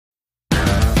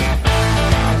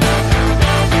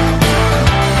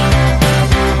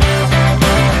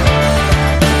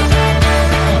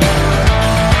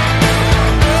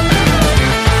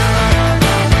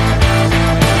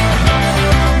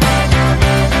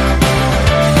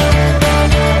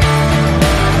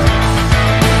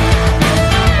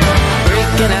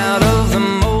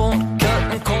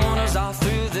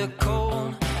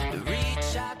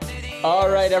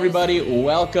right, everybody,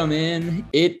 welcome in.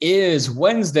 It is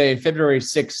Wednesday, February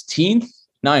 16th,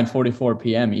 9:44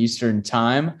 p.m. Eastern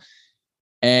Time,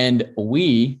 and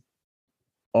we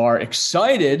are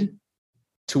excited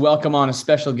to welcome on a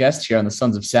special guest here on the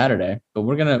Sons of Saturday. But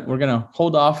we're gonna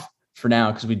hold off for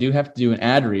now because we do have to do an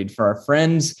ad read for our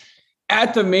friends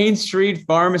at the Main Street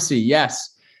Pharmacy.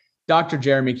 Yes, Dr.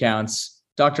 Jeremy Counts.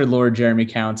 Dr. Lord Jeremy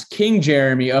Counts, King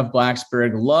Jeremy of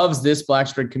Blacksburg, loves this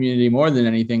Blacksburg community more than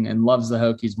anything and loves the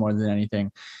Hokies more than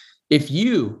anything. If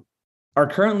you are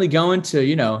currently going to,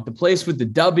 the place with the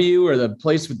W or the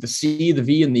place with the C, the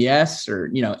V, and the S,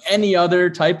 or, any other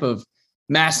type of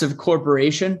massive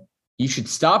corporation, you should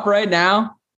stop right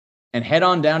now and head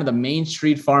on down to the Main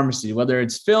Street Pharmacy, whether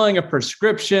it's filling a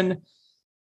prescription,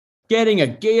 getting a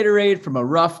Gatorade from a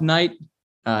rough night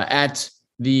at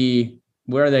the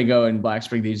where they go in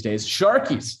Blacksburg these days?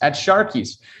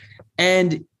 Sharky's.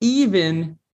 And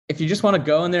even if you just want to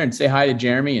go in there and say hi to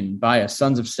Jeremy and buy a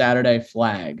Sons of Saturday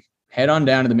flag, head on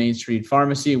down to the Main Street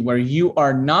Pharmacy, where you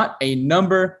are not a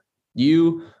number,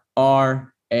 you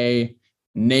are a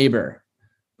neighbor.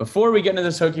 Before we get into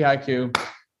this Hokie Haiku,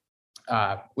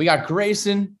 we got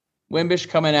Grayson Wimbish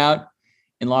coming out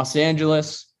in Los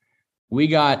Angeles. We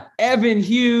got Evan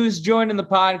Hughes joining the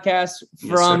podcast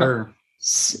from,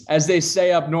 as they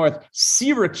say up north,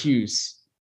 Syracuse,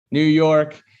 New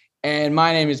York. And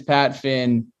my name is Pat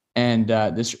Finn, and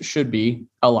this should be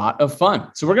a lot of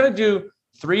fun. So we're going to do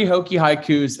 3 Hokie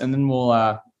haikus, and then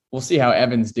we'll see how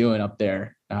Evan's doing up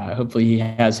there. Hopefully he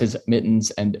has his mittens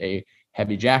and a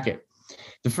heavy jacket.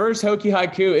 The first Hokie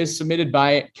haiku is submitted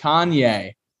by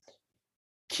Kanye.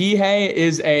 Kihei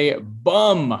is a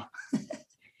bum.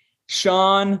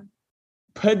 Sean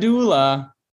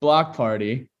Padula, block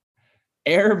party.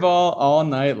 Airball all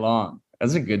night long.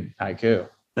 That's a good haiku.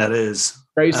 That is.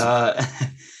 Crazy.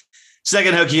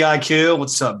 Second Hokie haiku.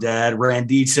 What's up, Dad?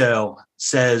 Randito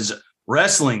says,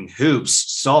 wrestling,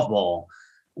 hoops, softball,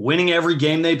 winning every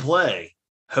game they play.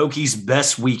 Hokie's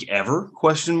best week ever? ?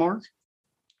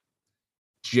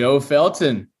 Joe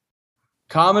Felton.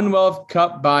 Commonwealth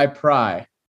Cup by Pry.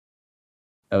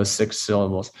 That was 6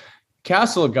 syllables.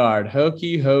 Castle Guard,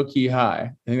 Hokie high.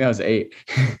 I think that was 8.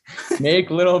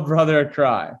 Make little brother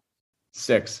cry.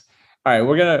 6. All right,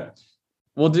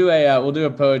 we'll do a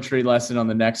poetry lesson on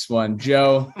the next one.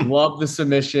 Joe, love the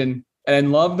submission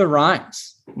and love the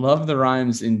rhymes. Love the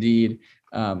rhymes indeed.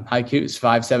 Haikus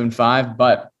 575,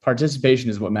 but participation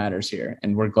is what matters here,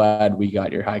 and we're glad we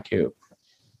got your haiku.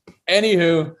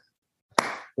 Anywho,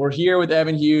 we're here with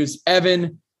Evan Hughes.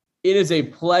 Evan, it is a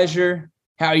pleasure.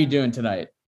 How are you doing tonight?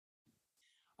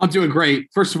 I'm doing great.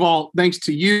 First of all, thanks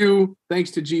to you.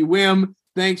 Thanks to G. Wim.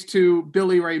 Thanks to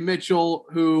Billy Ray Mitchell,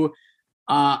 who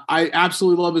I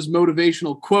absolutely love his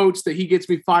motivational quotes that he gets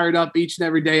me fired up each and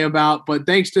every day about. But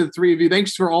thanks to the 3 of you.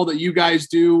 Thanks for all that you guys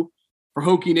do for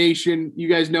Hokie Nation. You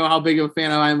guys know how big of a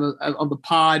fan I am of the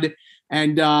pod.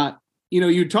 And,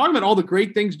 you're talking about all the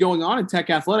great things going on in Tech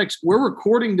Athletics. We're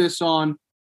recording this on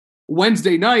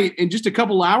Wednesday night. And just a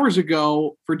couple hours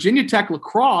ago, Virginia Tech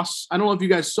lacrosse, I don't know if you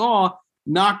guys saw,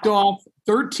 knocked off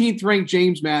 13th ranked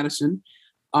James Madison.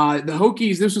 The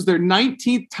Hokies, this was their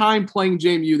 19th time playing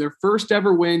JMU, their first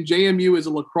ever win. JMU is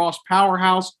a lacrosse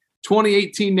powerhouse,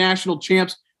 2018 national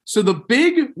champs. So the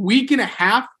big week and a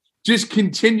half just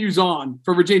continues on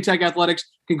for Virginia Tech Athletics.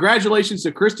 Congratulations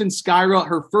to Kristen Skyra,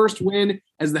 her first win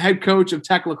as the head coach of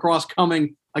Tech lacrosse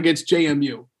coming against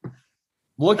JMU.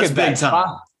 Look That's at that. big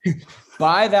time.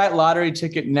 Buy that lottery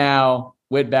ticket now,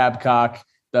 Whit Babcock.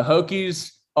 The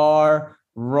Hokies are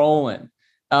rolling.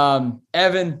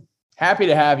 Evan, happy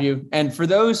to have you. And for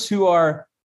those who are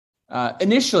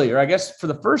initially, or I guess for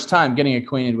the first time, getting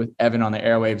acquainted with Evan on the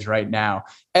airwaves right now,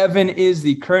 Evan is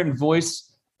the current voice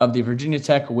of the Virginia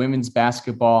Tech women's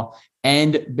basketball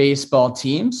and baseball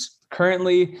teams.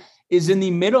 Currently is in the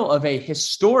middle of a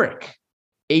historic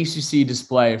ACC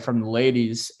display from the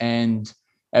ladies. And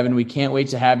Evan, we can't wait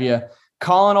to have you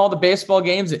calling all the baseball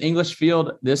games at English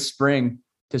Field this spring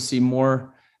to see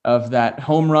more of that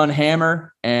home run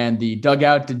hammer and the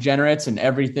dugout degenerates and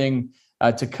everything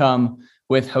to come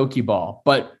with Hokie ball.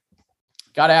 But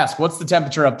got to ask, what's the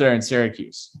temperature up there in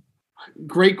Syracuse?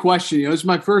 Great question. This is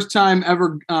my first time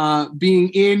ever being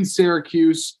in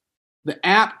Syracuse. The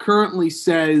app currently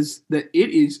says that it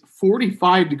is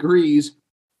 45 degrees.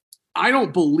 I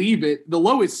don't believe it. The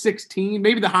low is 16.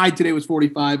 Maybe the high today was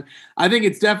 45. I think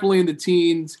it's definitely in the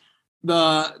teens.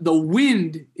 The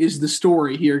wind is the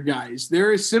story here, guys.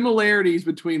 There is similarities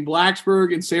between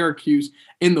Blacksburg and Syracuse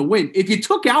in the wind. If you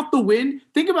took out the wind,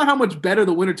 think about how much better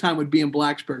the wintertime would be in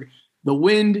Blacksburg. The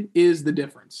wind is the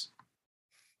difference.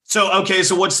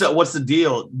 So what's the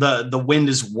deal? The wind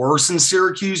is worse in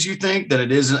Syracuse, you think, than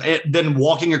it is than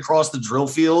walking across the drill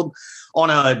field on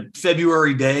a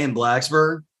February day in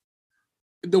Blacksburg?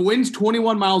 The wind's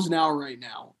 21 miles an hour right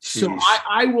now. Jeez. So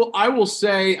I will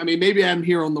say, I mean, maybe I'm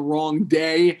here on the wrong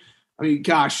day. I mean,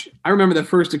 gosh, I remember the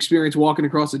first experience walking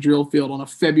across the drill field on a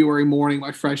February morning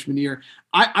my freshman year.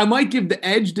 I might give the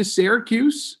edge to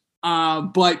Syracuse,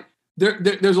 but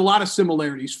there's a lot of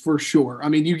similarities for sure. I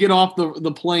mean, you get off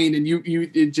the plane and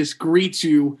it just greets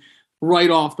you right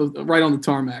on the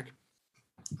tarmac.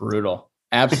 Brutal.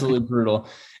 Absolutely brutal.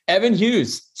 Evan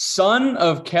Hughes, son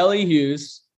of Kelly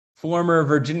Hughes, former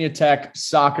Virginia Tech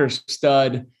soccer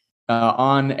stud,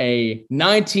 on a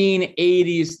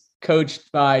 1980s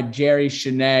coached by Jerry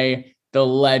Cheney, the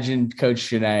legend Coach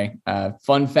Cheney.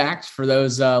 Fun fact for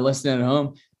those listening at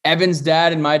home, Evan's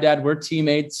dad and my dad were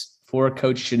teammates for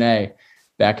Coach Cheney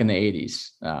back in the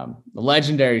 80s. The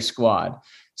legendary squad.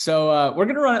 So we're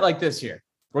going to run it like this here.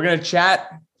 We're going to chat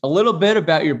a little bit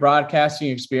about your broadcasting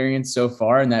experience so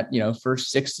far in that, first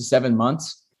 6 to 7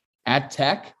 months at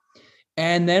Tech.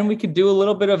 And then we could do a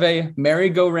little bit of a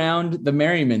merry-go-round the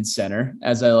Merriman Center,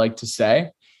 as I like to say.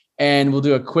 And we'll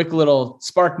do a quick little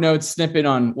Spark Notes snippet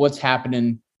on what's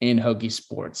happening in Hokie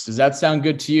sports. Does that sound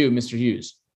good to you, Mr.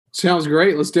 Hughes? Sounds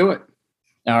great. Let's do it.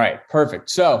 All right, perfect.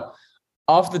 So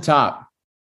off the top,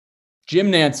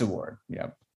 Jim Nantz Award.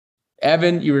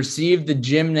 Evan, you received the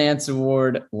Jim Nantz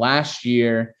Award last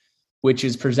year, which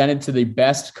is presented to the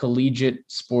best collegiate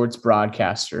sports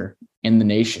broadcaster in the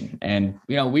nation. And,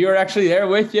 we were actually there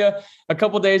with you a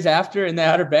couple days after in the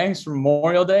Outer Banks for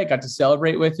Memorial Day, got to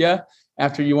celebrate with you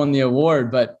after you won the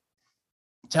award. But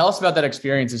tell us about that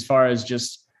experience as far as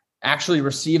just actually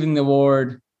receiving the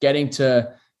award, getting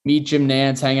to meet Jim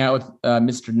Nantz, hang out with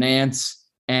Mr. Nantz,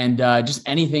 and just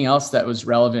anything else that was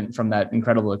relevant from that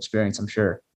incredible experience, I'm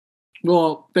sure.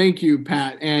 Well, thank you,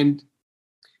 Pat. And,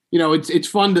 it's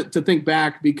fun to think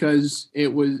back because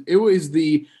it was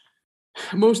the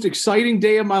most exciting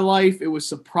day of my life. It was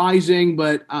surprising,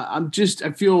 but I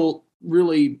feel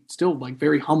really still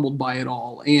very humbled by it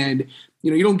all. And,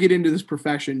 you don't get into this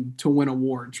profession to win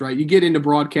awards, right? You get into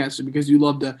broadcasting because you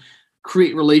love to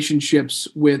create relationships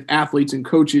with athletes and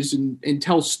coaches and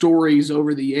tell stories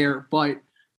over the air. But,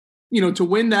 to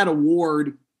win that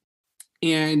award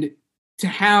and to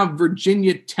have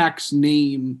Virginia Tech's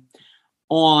name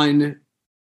on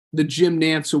the Jim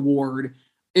Nantz Award,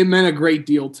 it meant a great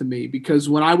deal to me because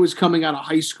when I was coming out of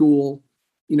high school,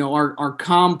 our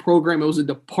comm program, it was a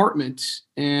department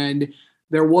and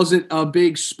there wasn't a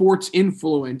big sports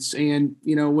influence. And,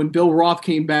 when Bill Roth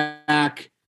came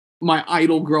back, my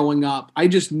idol growing up, I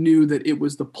just knew that it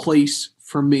was the place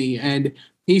for me. And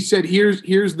he said,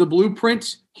 here's the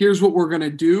blueprint. Here's what we're going to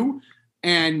do.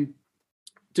 And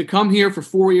to come here for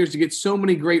 4 years, to get so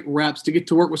many great reps, to get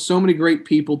to work with so many great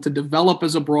people, to develop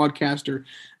as a broadcaster,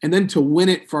 and then to win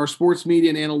it for our sports media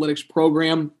and analytics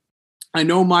program. I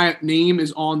know my name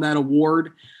is on that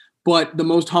award, but the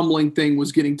most humbling thing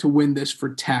was getting to win this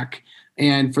for Tech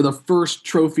and for the first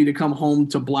trophy to come home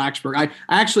to Blacksburg. I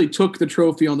actually took the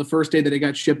trophy on the first day that it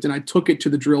got shipped, and I took it to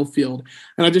the drill field.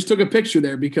 And I just took a picture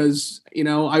there because,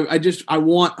 I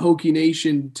want Hokie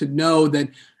Nation to know that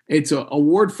it's an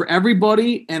award for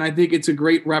everybody, and I think it's a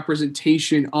great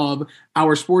representation of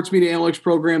our sports media analytics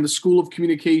program, the School of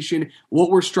Communication, what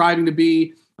we're striving to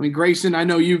be. I mean, Grayson, I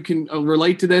know you can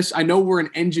relate to this. I know we're an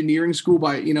engineering school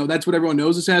that's what everyone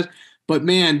knows us as. But,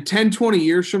 man, 10, 20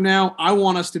 years from now, I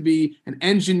want us to be an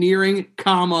engineering,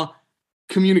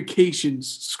 communications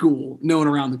school known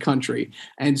around the country.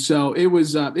 And so it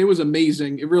was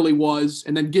amazing. It really was.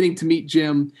 And then getting to meet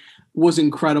Jim was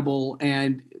incredible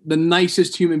and the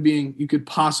nicest human being you could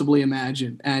possibly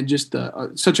imagine, and just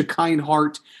such a kind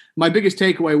heart. My biggest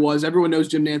takeaway was everyone knows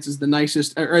Jim Nantz is the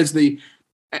nicest, or as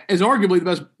arguably the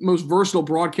best, most versatile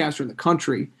broadcaster in the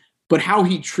country, but how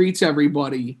he treats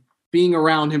everybody, being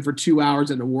around him for 2 hours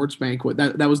at an awards banquet,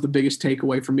 that was the biggest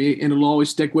takeaway for me, and it'll always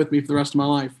stick with me for the rest of my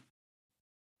life.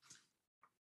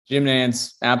 Jim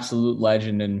Nantz, absolute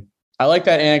legend. And I like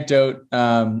that anecdote,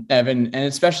 Evan, and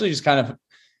especially just kind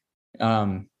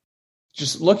of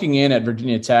just looking in at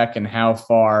Virginia Tech and how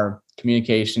far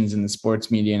communications in the sports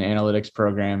media and analytics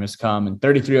program has come, and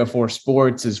 3304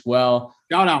 Sports as well.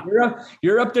 Shout out.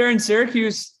 You're up there in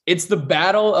Syracuse. It's the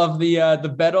battle of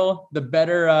the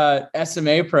better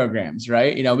SMA programs,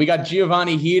 right? We got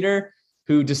Giovanni Heater,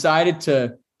 who decided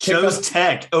to chose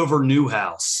Tech over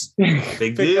Newhouse.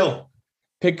 Big deal.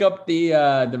 Pick up the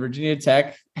Virginia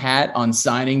Tech hat on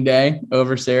signing day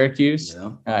over Syracuse,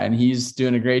 and he's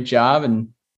doing a great job, and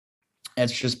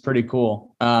it's just pretty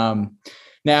cool.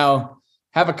 Now,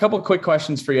 have a couple quick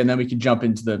questions for you, and then we can jump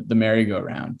into the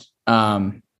merry-go-round.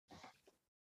 Evan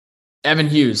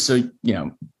Hughes. So,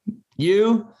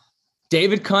 you,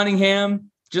 David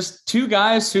Cunningham, just two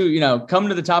guys who, come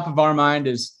to the top of our mind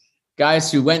as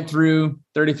guys who went through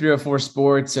 3304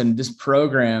 Sports and this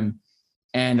program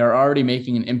and are already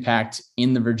making an impact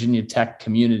in the Virginia Tech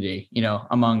community,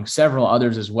 among several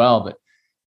others as well. But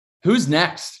who's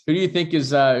next? Who do you think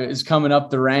is coming up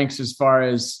the ranks as far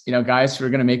as, guys who are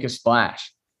going to make a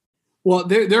splash? Well,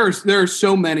 there are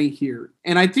so many here.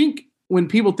 And I think when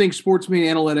people think sports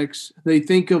media analytics, they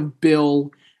think of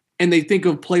Bill and they think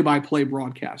of play-by-play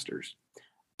broadcasters.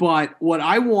 But what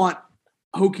I want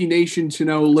Hokie Nation to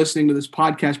know listening to this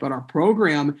podcast about our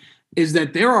program is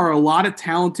that there are a lot of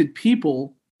talented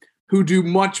people who do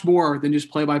much more than just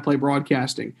play-by-play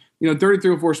broadcasting.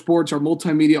 3304 Sports, our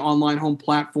multimedia online home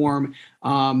platform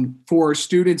for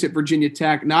students at Virginia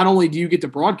Tech. Not only do you get to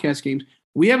broadcast games,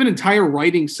 we have an entire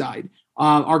writing side.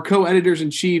 Our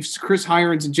co-editors-in-chiefs, Chris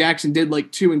Hirons and Jackson did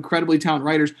like two incredibly talented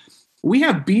writers. We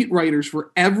have beat writers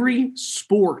for every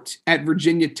sport at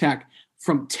Virginia Tech,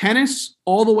 from tennis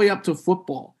all the way up to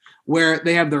football, where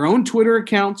they have their own Twitter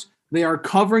accounts. They are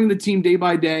covering the team day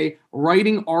by day,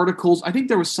 writing articles. I think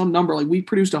there was some number, like we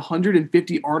produced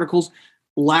 150 articles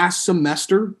last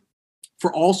semester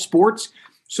for all sports.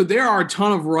 So there are a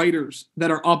ton of writers that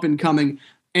are up and coming.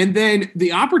 And then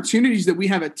the opportunities that we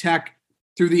have at Tech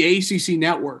through the ACC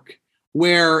network,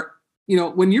 where,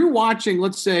 when you're watching,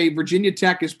 let's say Virginia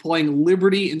Tech is playing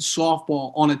Liberty in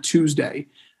softball on a Tuesday,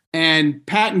 and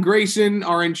Pat and Grayson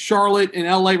are in Charlotte and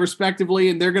LA respectively,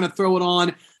 and they're going to throw it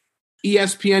on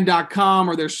ESPN.com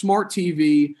or their smart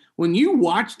TV. When you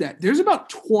watch that, there's about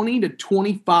 20 to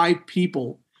 25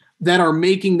 people that are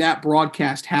making that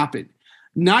broadcast happen.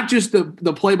 Not just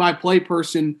the play-by-play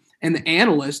person and the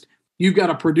analyst. You've got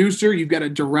a producer, you've got a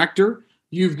director,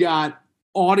 you've got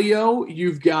audio,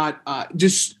 you've got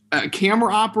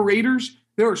camera operators.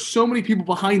 There are so many people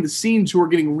behind the scenes who are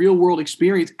getting real-world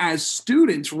experience as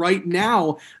students right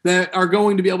now that are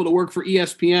going to be able to work for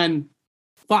ESPN,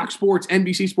 Fox Sports,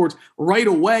 NBC Sports right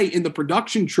away in the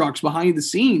production trucks behind the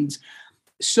scenes.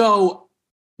 So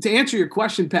to answer your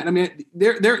question, Pat, I mean,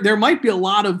 there might be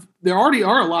there already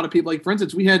are a lot of people. Like, for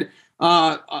instance, we had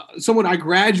someone I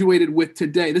graduated with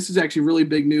today. This is actually really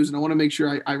big news, and I want to make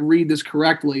sure I read this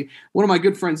correctly. One of my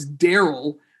good friends,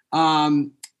 Daryl,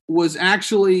 was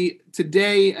actually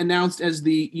today announced as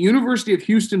the University of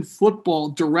Houston football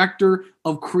director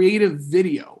of creative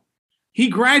video. He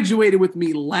graduated with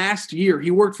me last year.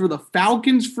 He worked for the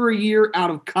Falcons for a year out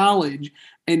of college,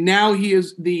 and now he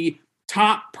is the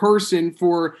top person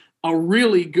for a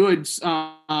really good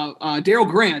Daryl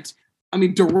Grant. I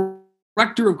mean,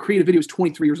 director of creative video is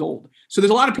 23 years old. So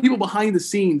there's a lot of people behind the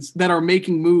scenes that are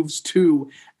making moves too,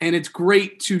 and it's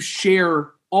great to share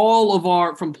all of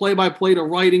our, from play-by-play to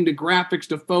writing to graphics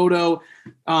to photo,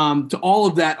 to all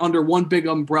of that under one big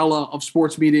umbrella of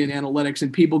sports media and analytics,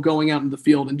 and people going out in the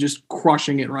field and just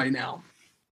crushing it right now.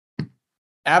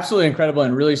 Absolutely incredible,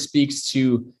 and really speaks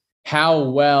to how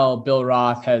well Bill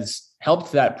Roth has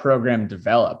helped that program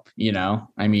develop.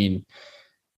 I mean,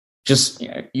 just,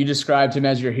 you described him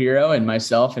as your hero, and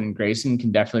myself and Grayson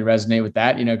can definitely resonate with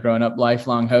that, growing up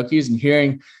lifelong Hokies and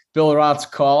hearing Bill Roth's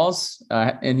calls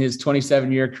in his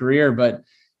 27-year career. But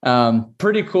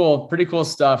pretty cool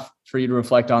stuff for you to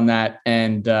reflect on that.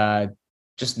 And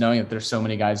just knowing that there's so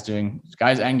many guys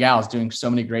and gals doing so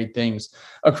many great things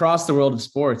across the world of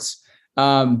sports.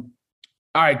 All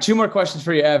right, two more questions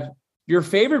for you, Ev. Your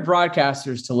favorite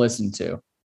broadcasters to listen to,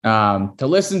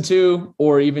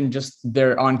 or even just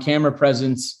their on-camera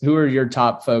presence. Who are your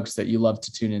top folks that you love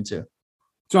to tune into?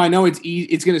 So I know it's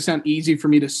going to sound easy for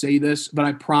me to say this, but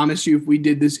I promise you, if we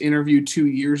did this interview 2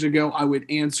 years ago, I would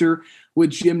answer with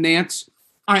Jim Nantz.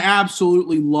 I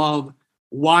absolutely love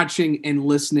watching and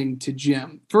listening to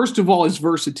Jim. First of all, his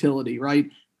versatility, right?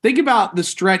 Think about the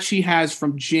stretch he has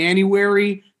from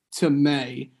January to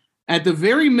May. At the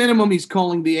very minimum, he's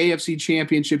calling the AFC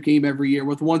Championship game every year,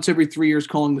 with once every 3 years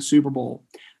calling the Super Bowl.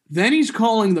 Then he's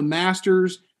calling the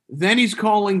Masters. Then he's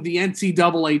calling the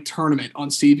NCAA tournament on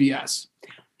CBS.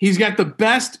 He's got the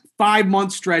best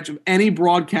 5-month stretch of any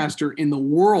broadcaster in the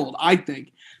world, I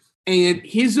think. And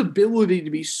his ability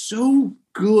to be so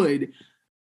good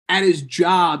at his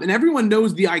job, and everyone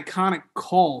knows the iconic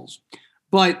calls,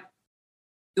 but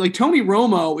like Tony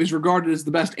Romo is regarded as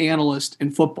the best analyst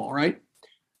in football, right?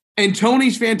 And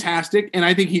Tony's fantastic, and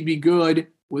I think he'd be good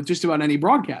with just about any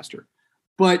broadcaster.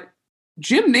 But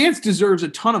Jim Nantz deserves a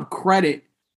ton of credit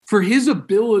for his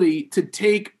ability to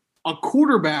take a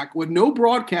quarterback with no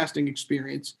broadcasting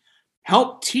experience,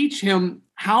 help teach him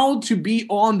how to be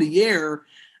on the air,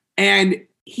 And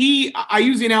I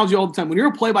use the analogy all the time. When you're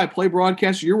a play-by-play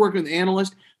broadcaster, you're working with an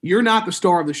analyst, you're not the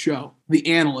star of the show. The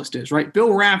analyst is, right? Bill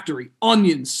Raftery,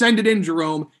 Onion, Send It In,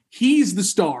 Jerome. He's the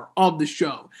star of the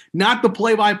show, not the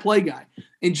play-by-play guy.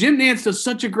 And Jim Nantz does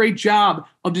such a great job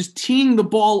of just teeing the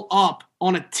ball up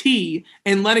on a tee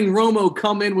and letting Romo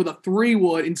come in with a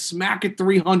 3-wood and smack it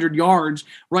 300 yards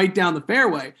right down the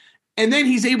fairway. And then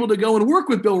he's able to go and work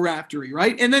with Bill Raftery,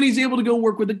 right? And then he's able to go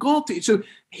work with the golf team. So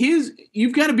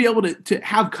you've got to be able to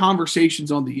have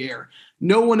conversations on the air.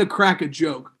 Know when to crack a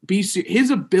joke.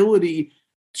 His ability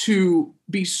to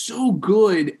be so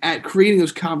good at creating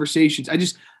those conversations.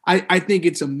 I think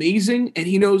it's amazing, and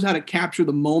he knows how to capture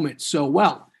the moment so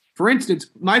well. For instance,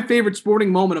 my favorite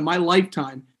sporting moment of my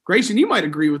lifetime, Grayson, you might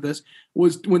agree with this,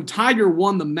 was when Tiger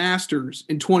won the Masters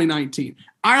in 2019.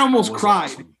 I almost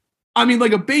cried. Awesome. I mean,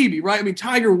 like a baby, right? I mean,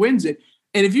 Tiger wins it.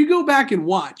 And if you go back and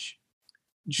watch,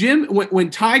 Jim, when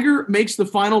Tiger makes the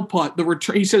final putt,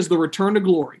 he says the return to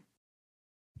glory.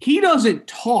 He doesn't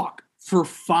talk for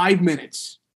 5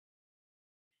 minutes.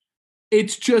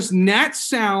 It's just Nat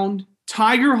sound,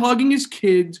 Tiger hugging his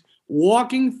kids,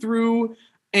 walking through,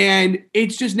 and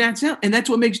it's just Nat sound. And that's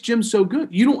what makes Jim so good.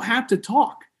 You don't have to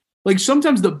talk. Like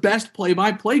sometimes the best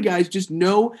play-by-play guys just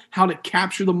know how to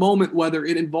capture the moment, whether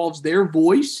it involves their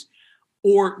voice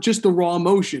or just the raw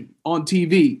emotion on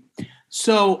TV.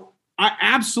 So I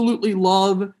absolutely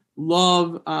love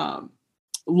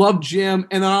Jim.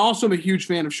 And then I also am a huge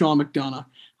fan of Sean McDonough.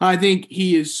 I think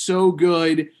he is so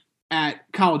good at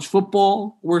college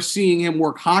football. We're seeing him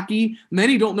work hockey.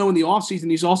 Many don't know in the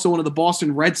offseason, he's also one of the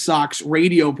Boston Red Sox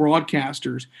radio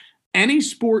broadcasters. Any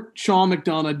sport Sean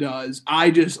McDonough does,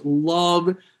 I just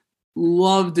love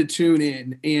to tune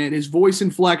in. And his voice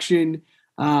inflection.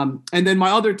 And then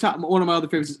one of my other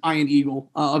favorites is Ian Eagle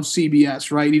of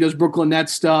CBS, right? He does Brooklyn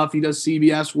Nets stuff. He does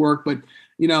CBS work. But,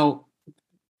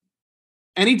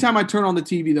 anytime I turn on the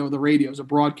TV, though, the radio as a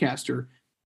broadcaster,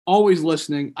 always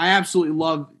listening. I absolutely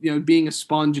love, being a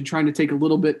sponge and trying to take a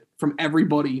little bit from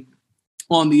everybody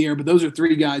on the air. But those are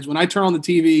three guys. When I turn on the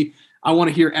TV, I want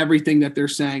to hear everything that they're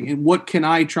saying and what can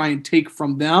I try and take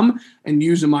from them and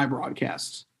use in my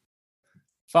broadcasts.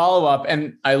 Follow up,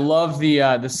 and I love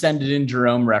the Send It In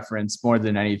Jerome reference more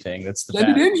than anything. That's the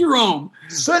Send It In Jerome.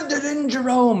 Send It In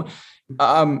Jerome.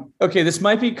 Okay, this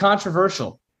might be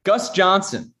controversial. Gus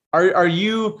Johnson. Are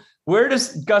you? Where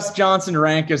does Gus Johnson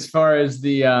rank as far as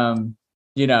the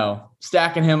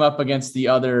stacking him up against the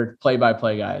other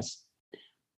play-by-play guys?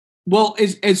 Well,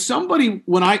 as somebody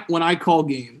when I call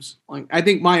games, like I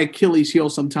think my Achilles heel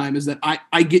sometimes is that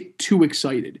I get too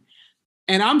excited.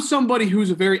 And I'm somebody who's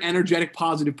a very energetic,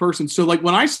 positive person. So like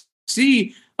when I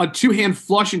see a two-hand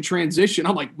flush in transition,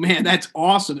 I'm like, man, that's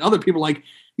awesome. And other people are like,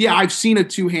 yeah, I've seen a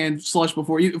two-hand flush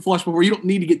before. You don't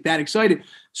need to get that excited.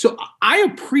 So I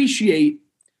appreciate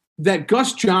that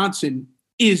Gus Johnson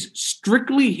is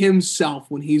strictly himself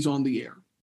when he's on the air.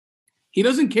 He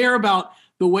doesn't care about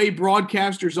the way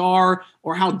broadcasters are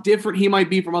or how different he might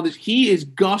be from others. He is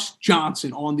Gus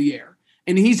Johnson on the air,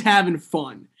 and he's having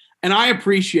fun. And I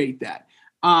appreciate that.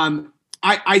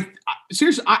 I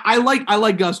seriously, I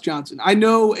like Gus Johnson. I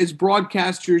know as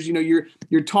broadcasters,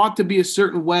 you're taught to be a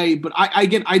certain way, but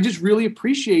I just really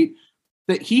appreciate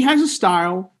that he has a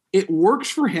style. It works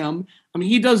for him. I mean,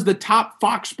 he does the top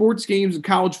Fox Sports games in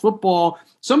college football,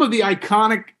 some of the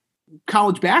iconic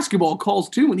college basketball calls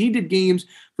too. When he did games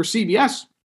for CBS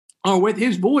with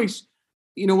his voice,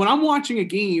 when I'm watching a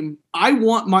game, I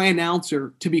want my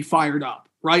announcer to be fired up,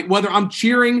 right? Whether I'm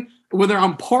cheering, whether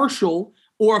I'm partial,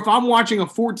 or if I'm watching a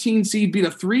 14 seed beat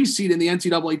a 3 seed in the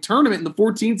NCAA tournament and the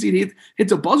 14 seed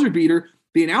hits a buzzer beater,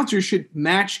 the announcer should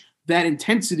match that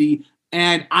intensity.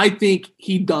 And I think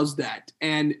he does that.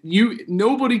 And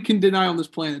nobody can deny on this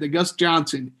planet that Gus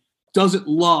Johnson doesn't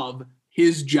love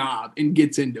his job and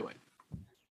gets into it.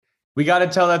 We got to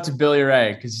tell that to Billy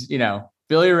Ray because,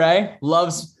 Billy Ray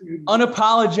loves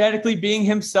unapologetically being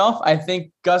himself. I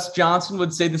think Gus Johnson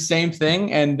would say the same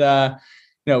thing. And,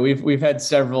 we've had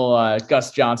several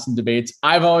Gus Johnson debates.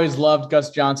 I've always loved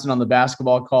Gus Johnson on the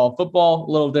basketball call. Football,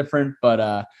 a little different,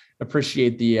 but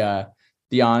appreciate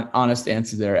the honest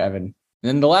answer there, Evan. And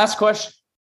then the last question,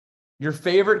 your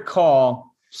favorite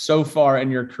call so far in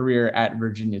your career at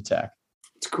Virginia Tech?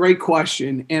 It's a great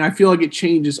question, and I feel like it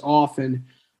changes often.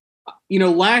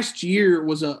 Last year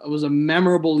was a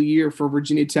memorable year for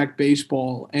Virginia Tech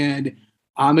baseball, and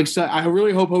I'm excited. I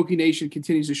really hope Hokie Nation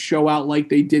continues to show out like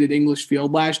they did at English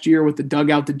Field last year with the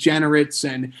dugout degenerates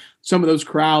and some of those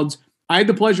crowds. I had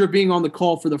the pleasure of being on the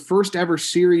call for the first ever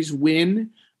series win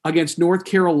against North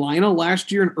Carolina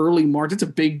last year in early March. It's a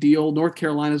big deal. North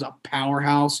Carolina's a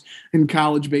powerhouse in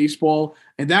college baseball.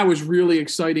 And that was really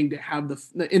exciting to have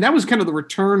and that was kind of the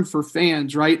return for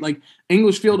fans, right? Like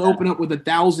English Field opened up with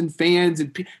 1,000 fans,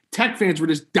 and Tech fans were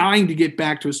just dying to get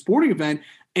back to a sporting event.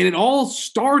 And it all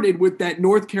started with that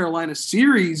North Carolina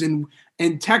series, and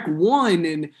Tech won.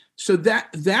 And so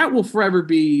that will forever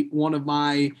be one of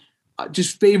my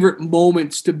just favorite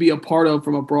moments to be a part of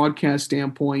from a broadcast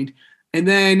standpoint. And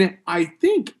then I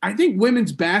think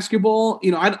women's basketball,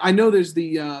 I know there's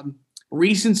the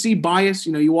recency bias.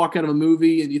 You walk out of a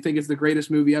movie and you think it's the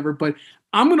greatest movie ever, but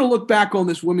I'm going to look back on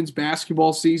this women's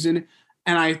basketball season,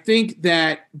 and I think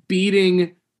that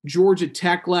beating Georgia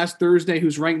Tech last Thursday,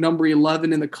 who's ranked number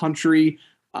 11 in the country,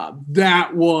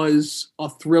 that was a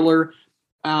thriller.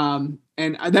 And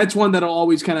that's one that'll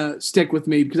always kind of stick with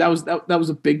me, because that was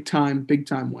a big time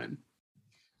win.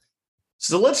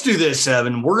 So let's do this,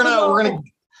 Evan. We're gonna.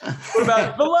 What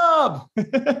about the love?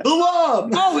 The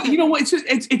love. Oh, you know what?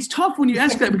 It's tough when you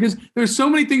ask that, because there's so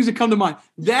many things that come to mind.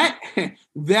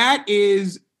 That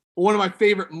is one of my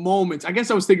favorite moments. I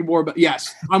guess I was thinking more about.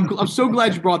 Yes, I'm so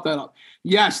glad you brought that up.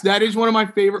 Yes, that is one of my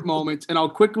favorite moments, and I'll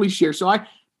quickly share. So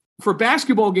for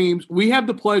basketball games, we have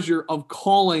the pleasure of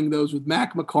calling those with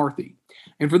Mac McCarthy.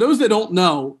 And for those that don't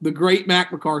know, the great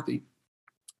Mac McCarthy,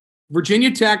 Virginia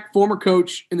Tech, former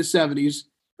coach in the 70s,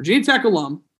 Virginia Tech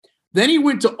alum. Then he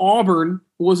went to Auburn,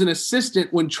 was an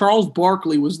assistant when Charles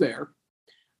Barkley was there.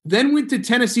 Then went to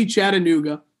Tennessee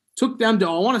Chattanooga, took them to,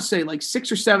 I want to say, like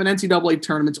 6 or 7 NCAA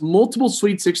tournaments, multiple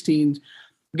Sweet 16s,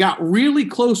 got really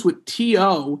close with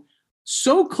T.O.,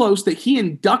 so close that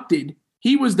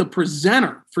he was the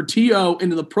presenter for T.O.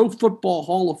 into the Pro Football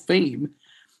Hall of Fame.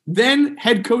 Then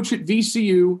head coach at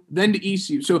VCU, then to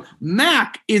ECU. So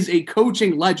Mac is a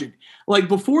coaching legend. Like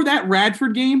before that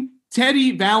Radford game,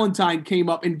 Teddy Valentine came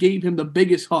up and gave him the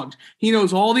biggest hugs. He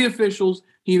knows all the officials,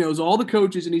 he knows all the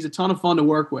coaches, and he's a ton of fun to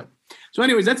work with. So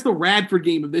anyways, that's the Radford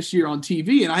game of this year on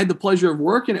TV, and I had the pleasure of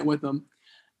working it with him.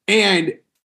 And,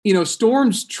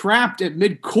 Storm's trapped at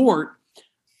midcourt,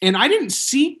 and I didn't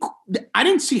see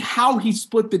how he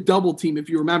split the double team, if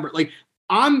you remember. Like,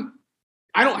 I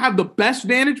don't have the best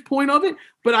vantage point of it,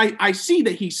 but I see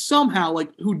that he somehow, like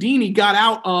Houdini, got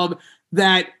out of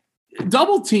that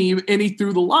double team and he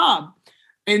threw the lob.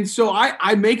 And so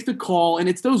I make the call, and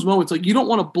it's those moments, like, you don't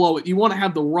want to blow it. You want to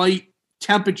have the right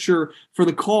temperature for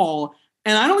the call.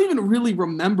 And I don't even really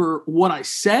remember what I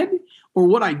said or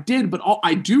what I did, but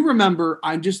I do remember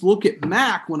I just look at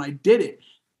Mac when I did it,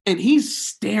 and he's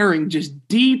staring just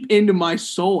deep into my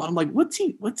soul. I'm like, why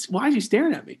is he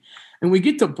staring at me? And we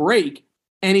get to break,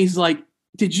 and he's like,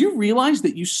 did you realize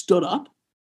that you stood up?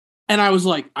 And I was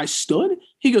like, I stood?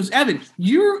 He goes, Evan,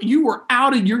 you were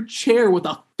out of your chair with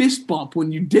a fist bump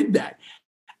when you did that.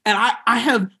 And I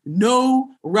have no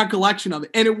recollection of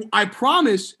it. And I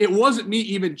promise it wasn't me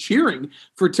even cheering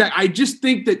for Tech. I just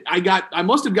think that I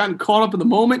must have gotten caught up in the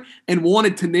moment and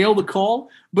wanted to nail the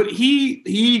call. But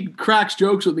he cracks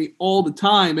jokes with me all the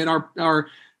time. And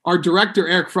our director,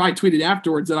 Eric Fry, tweeted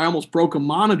afterwards that I almost broke a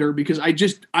monitor, because I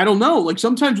don't know. Like,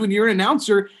 sometimes when you're an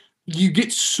announcer, you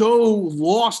get so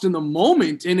lost in the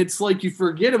moment, and it's like you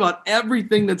forget about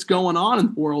everything that's going on in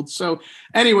the world. So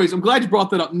anyways, I'm glad you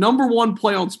brought that up. Number 1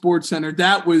 play on SportsCenter.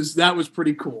 That was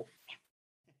pretty cool.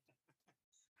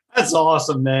 That's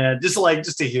awesome, man.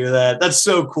 Just to hear that. That's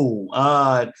so cool.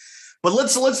 But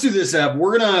let's do this, Ev.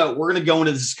 We're gonna go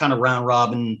into this kind of round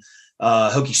robin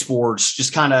Hokie sports.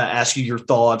 Just kind of ask you your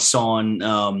thoughts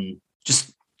on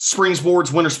just spring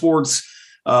sports, winter sports,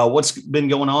 what's been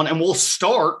going on, and we'll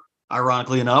start,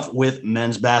 ironically enough, with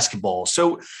men's basketball.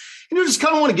 So, just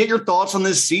kind of want to get your thoughts on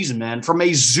this season, man, from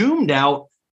a zoomed out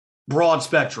broad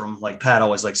spectrum, like Pat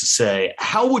always likes to say.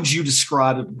 How would you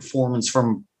describe the performance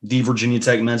from the Virginia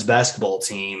Tech men's basketball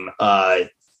team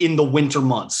in the winter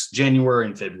months, January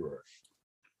and February?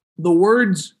 The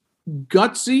words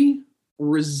gutsy,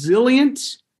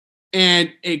 resilient,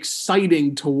 and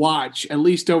exciting to watch, at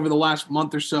least over the last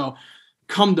month or so,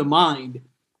 come to mind.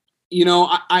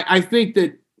 I think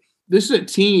that this is a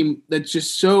team that's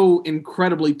just so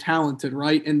incredibly talented,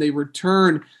 right? And they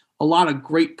return a lot of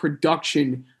great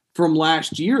production from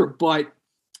last year. But,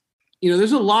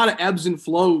 there's a lot of ebbs and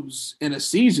flows in a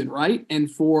season, right?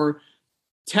 And for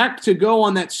Tech to go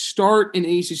on that start in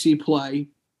ACC play,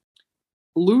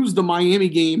 lose the Miami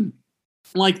game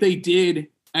like they did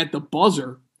at the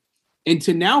buzzer, and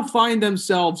to now find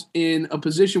themselves in a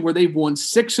position where they've won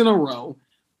 6 in a row,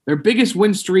 their biggest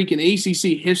win streak in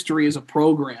ACC history as a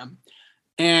program.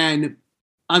 And,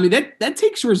 I mean, that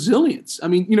takes resilience. I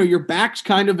mean, your back's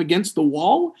kind of against the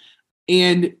wall,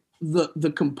 and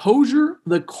the composure,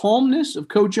 the calmness of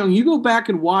Coach Young. You go back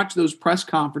and watch those press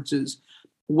conferences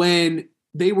when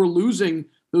they were losing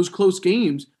those close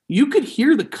games. You could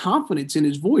hear the confidence in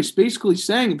his voice, basically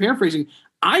saying, paraphrasing,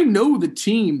 I know the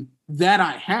team that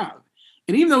I have.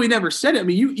 And even though he never said it, I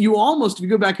mean, you almost, if you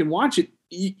go back and watch it,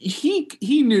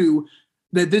 he knew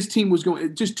that this team was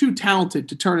just too talented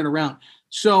to turn it around.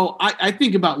 So I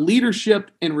think about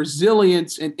leadership and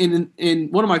resilience.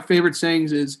 And one of my favorite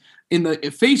sayings is, in the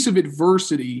face of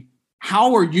adversity,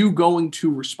 how are you going to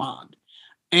respond?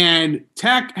 And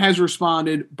Tech has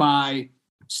responded by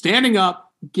standing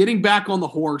up, getting back on the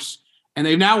horse, and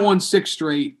they've now won 6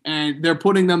 straight, and they're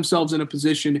putting themselves in a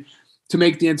position to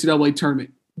make the NCAA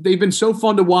tournament. They've been so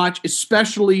fun to watch,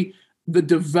 especially the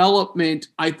development,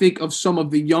 I think, of some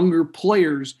of the younger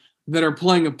players that are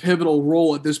playing a pivotal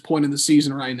role at this point in the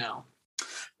season right now.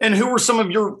 And who are some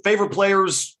of your favorite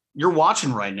players you're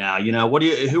watching right now? You know,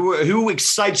 who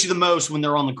excites you the most when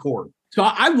they're on the court? So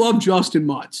I love Justin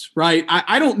Mutz, right?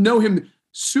 I don't know him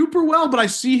super well, but I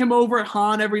see him over at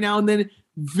Hahn every now and then.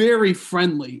 Very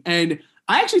friendly. And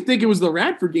I actually think it was the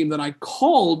Radford game that I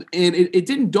called, and it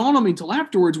didn't dawn on me until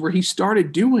afterwards, where he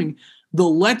started doing the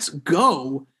let's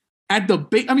go at the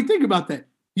big. I mean, think about that.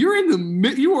 You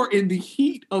are in the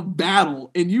heat of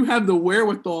battle, and you have the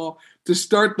wherewithal to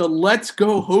start the let's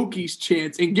go Hokies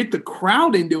chants and get the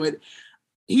crowd into it.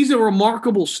 He's a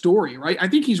remarkable story, right? I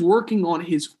think he's working on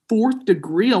his 4th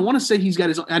degree. I want to say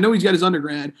I know he's got his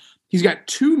undergrad. He's got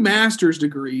 2 master's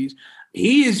degrees.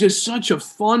 He is just such a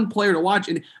fun player to watch.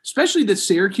 And especially the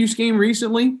Syracuse game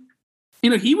recently,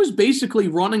 he was basically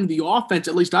running the offense,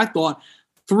 at least I thought,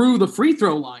 through the free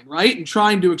throw line, right? And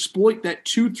trying to exploit that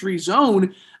 2-3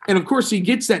 zone. And of course, he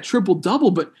gets that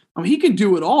triple-double, but I mean, he can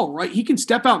do it all, right? He can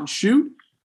step out and shoot.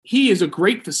 He is a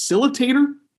great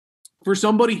facilitator for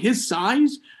somebody his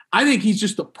size. I think he's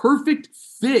just the perfect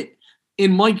fit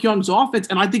in Mike Young's offense,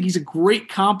 and I think he's a great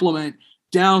complement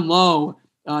down low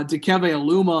to Keve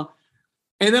Aluma.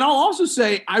 And then I'll also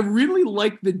say I really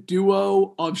like the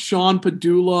duo of Sean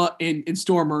Padula and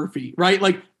Storm Murphy, right?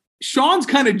 Like, Sean's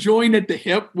kind of joined at the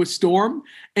hip with Storm,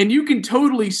 and you can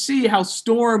totally see how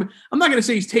Storm, I'm not going to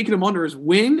say he's taking him under his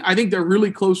wing. I think they're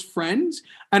really close friends.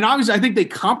 And obviously, I think they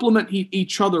complement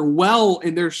each other well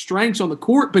in their strengths on the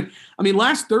court. But, I mean,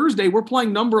 last Thursday, we're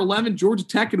playing number 11 Georgia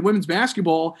Tech in women's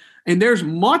basketball, and there's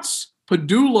Mutz,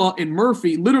 Padula, and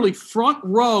Murphy literally front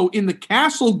row in the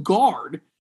Castle Guard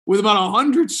with about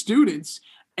 100 students.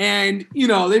 And,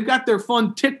 they've got their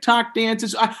fun TikTok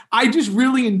dances. I just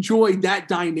really enjoyed that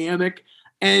dynamic.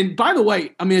 And by the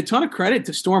way, I mean, a ton of credit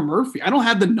to Storm Murphy. I don't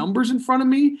have the numbers in front of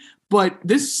me, but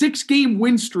this 6-game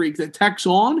win streak that Tech's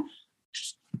on,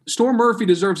 Storm Murphy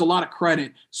deserves a lot of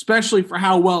credit, especially for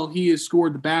how well he has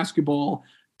scored the basketball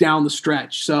down the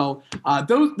stretch. So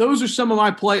those are some of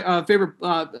my favorite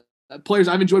players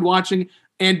I've enjoyed watching,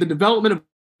 and the development of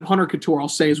Hunter Couture, I'll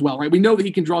say as well, right? We know that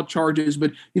he can draw charges,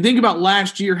 but you think about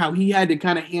last year, how he had to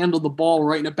kind of handle the ball,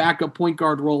 right, in a backup point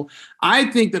guard role. I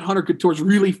think that Hunter Couture's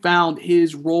really found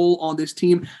his role on this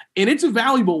team, and it's a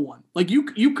valuable one. Like,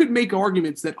 you could make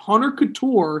arguments that Hunter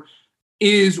Couture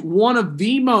is one of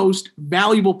the most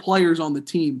valuable players on the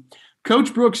team.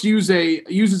 Coach Brooks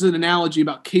uses an analogy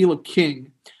about Caleb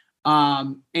King,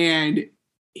 and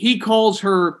he calls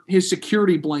her his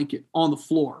security blanket on the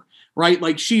floor, right?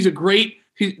 Like, she's a great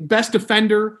best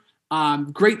defender,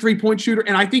 great three-point shooter.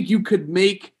 And I think you could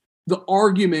make the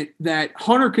argument that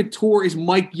Hunter Couture is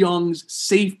Mike Young's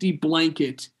safety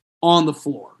blanket on the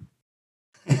floor.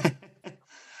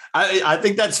 I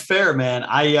think that's fair, man.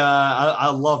 I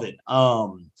love it.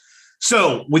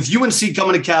 So with UNC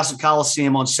coming to Castle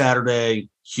Coliseum on Saturday,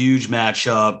 huge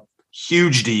matchup,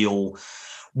 huge deal.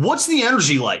 What's the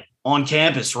energy like on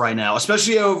campus right now,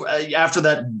 especially after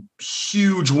that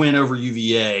huge win over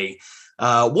UVA?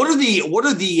 What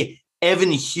are the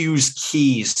Evan Hughes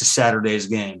keys to Saturday's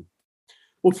game?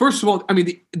 Well, first of all, I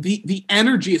mean, the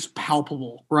energy is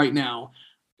palpable right now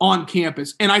on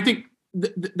campus, and I think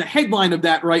the headline of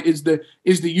that, right, is the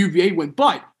UVA win.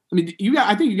 But I mean,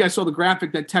 I think you guys saw the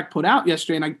graphic that Tech put out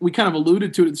yesterday, and we kind of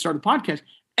alluded to it at the start of the podcast.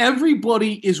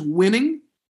 Everybody is winning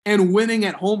and winning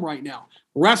at home right now.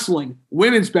 Wrestling,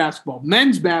 women's basketball,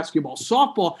 men's basketball,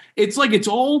 softball. It's like it's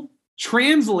all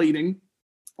translating.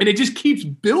 And it just keeps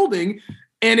building,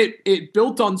 and it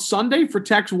built on Sunday for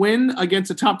Tech's win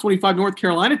against a top 25 North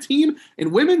Carolina team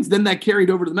in women's. Then that carried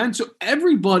over to the men. So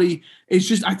everybody is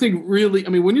just, I think, really, I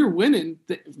mean, when you're winning,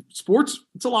 sports,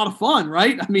 it's a lot of fun,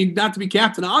 right? I mean, not to be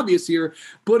Captain Obvious here,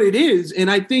 but it is.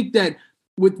 And I think that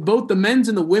with both the men's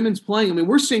and the women's playing, I mean,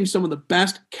 we're seeing some of the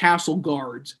best Castle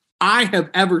guards I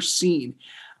have ever seen.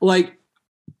 Like,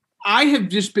 I have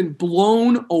just been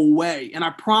blown away, and I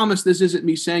promise this isn't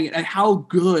me saying it, at how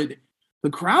good the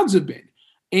crowds have been.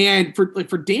 And for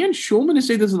Dan Schulman to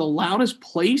say this is the loudest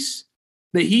place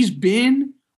that he's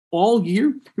been all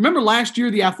year. Remember last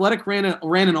year, The Athletic ran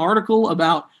an article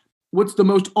about what's the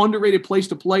most underrated place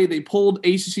to play. They polled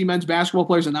ACC men's basketball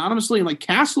players anonymously, and like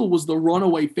Castle was the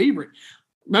runaway favorite.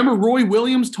 Remember Roy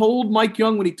Williams told Mike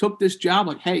Young when he took this job,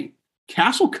 like, hey,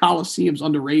 Castle Coliseum's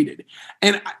underrated.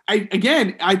 And I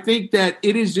think that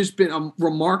it has just been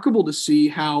remarkable to see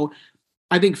how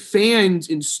I think fans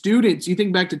and students, you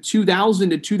think back to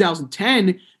 2000 to 2010,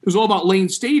 it was all about Lane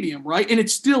Stadium, right? And it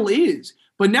still is.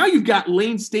 But now you've got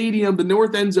Lane Stadium, the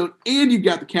North End Zone, and you've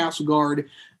got the Castle Guard.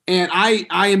 And I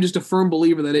am just a firm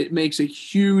believer that it makes a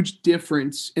huge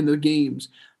difference in the games.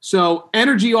 So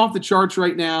energy off the charts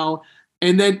right now.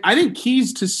 And then I think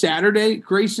keys to Saturday,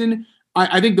 Grayson,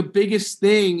 I think the biggest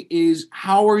thing is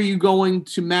how are you going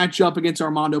to match up against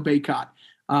Armando Bacot?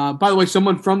 By the way,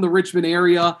 someone from the Richmond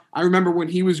area, I remember when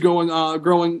he was growing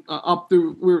up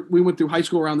through, we went through high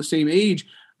school around the same age.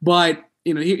 But,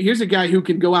 here's a guy who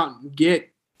can go out and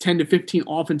get 10 to 15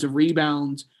 offensive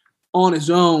rebounds on his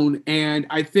own. And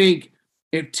I think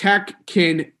if Tech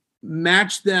can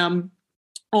match them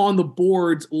on the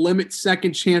boards, limit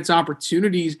second chance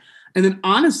opportunities, and then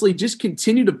honestly just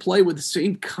continue to play with the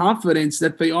same confidence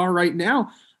that they are right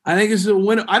now, I think this is a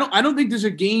win. I don't think there's a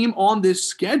game on this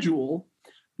schedule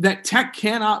that Tech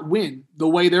cannot win the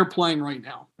way they're playing right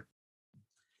now.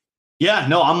 Yeah,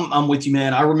 no, I'm with you,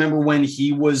 man. I remember when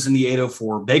he was in the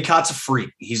 804. Bacot's a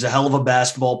freak. He's a hell of a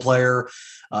basketball player.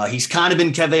 He's kind of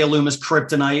been Keve Aluma's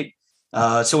kryptonite.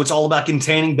 So it's all about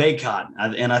containing Bacot.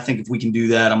 And I think if we can do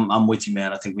that, I'm with you,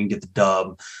 man. I think we can get the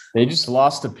dub. They just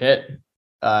lost to Pitt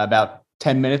about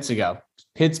 10 minutes ago.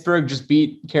 Pittsburgh just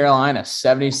beat Carolina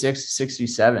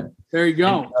 76-67. There you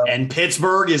go. And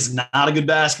Pittsburgh is not a good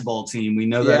basketball team. We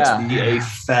know that to be a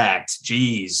fact.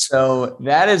 Jeez. So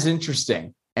that is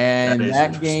interesting. And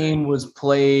that game was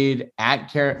played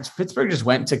at Pittsburgh just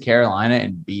went to Carolina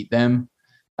and beat them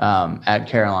at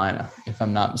Carolina, if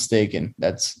I'm not mistaken.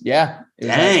 That's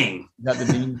dang.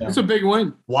 That's a big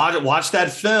win. Watch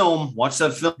that film.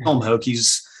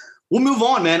 Hokies. We'll move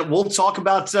on, man. We'll talk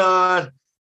about the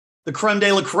creme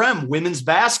de la creme, women's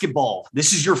basketball.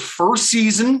 This is your first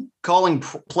season calling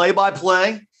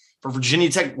play-by-play for Virginia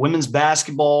Tech women's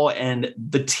basketball, and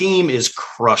the team is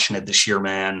crushing it this year,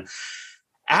 man.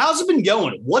 How's it been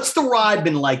going? What's the ride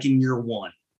been like in year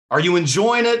one? Are you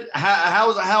enjoying it?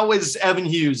 How is Evan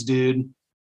Hughes, dude?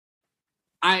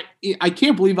 I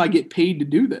can't believe I get paid to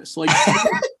do this. Like,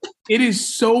 it is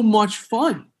so much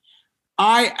fun.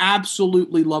 I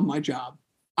absolutely love my job.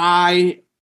 I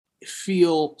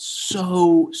feel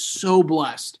so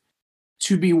blessed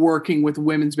to be working with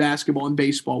women's basketball and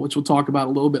baseball, which we'll talk about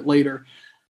a little bit later.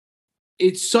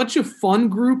 It's such a fun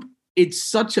group. It's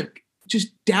such a just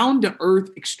down-to-earth,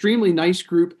 extremely nice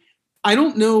group. I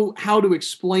don't know how to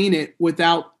explain it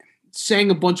without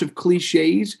saying a bunch of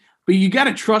cliches, but you got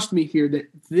to trust me here that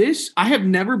I have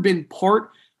never been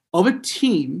part of a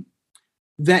team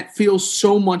that feels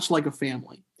so much like a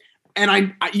family.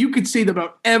 And you could say that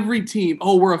about every team.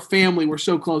 Oh, we're a family. We're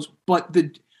so close. But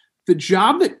the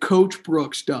job that Coach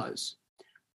Brooks does,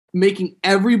 making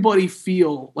everybody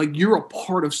feel like you're a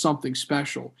part of something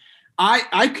special.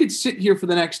 I could sit here for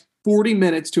the next 40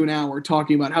 minutes to an hour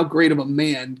talking about how great of a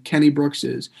man Kenny Brooks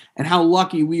is and how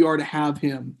lucky we are to have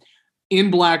him in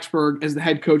Blacksburg as the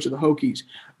head coach of the Hokies.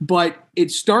 But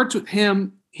it starts with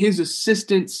him, his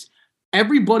assistants,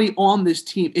 everybody on this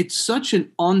team. It's such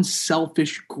an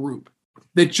unselfish group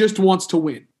that just wants to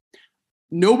win.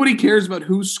 Nobody cares about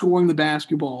who's scoring the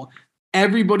basketball.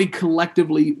 Everybody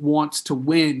collectively wants to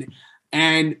win.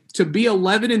 And to be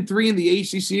 11-3 in the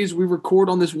ACC as we record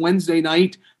on this Wednesday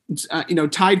night,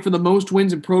 tied for the most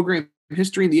wins in program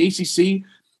history in the ACC.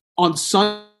 On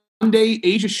Sunday,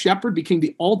 Asia Shepherd became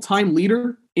the all-time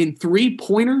leader in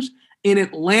three-pointers in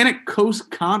Atlantic Coast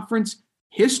Conference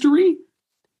history.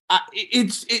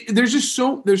 There's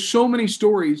so many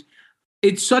stories.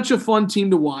 It's such a fun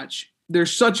team to watch. They're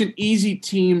such an easy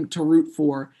team to root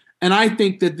for, and I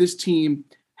think that this team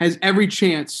has every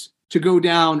chance to go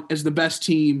down as the best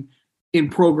team in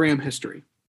program history.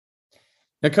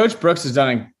 Now, Coach Brooks has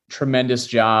done a tremendous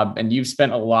job, and you've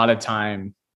spent a lot of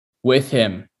time with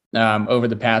him over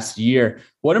the past year.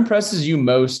 What impresses you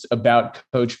most about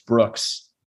Coach Brooks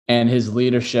and his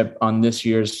leadership on this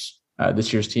year's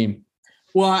team?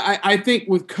 Well, I think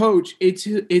with Coach, it's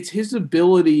his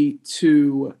ability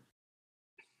to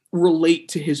relate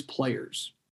to his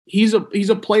players. He's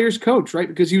a player's coach, right?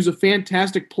 Because he was a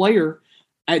fantastic player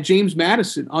at James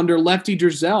Madison under Lefty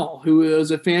Driesell, who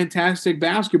is a fantastic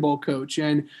basketball coach.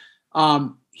 And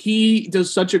he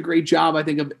does such a great job, I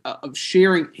think, of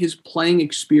sharing his playing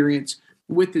experience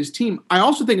with his team. I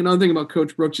also think another thing about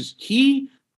Coach Brooks is he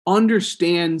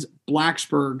understands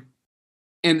Blacksburg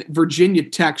and Virginia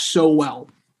Tech so well.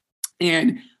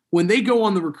 And when they go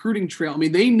on the recruiting trail, I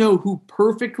mean, they know who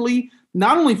perfectly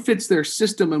not only fits their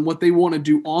system and what they want to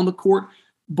do on the court,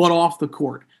 but off the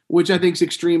court, which I think is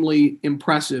extremely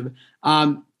impressive.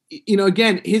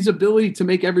 Again, his ability to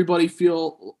make everybody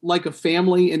feel like a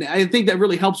family. And I think that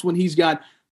really helps when he's got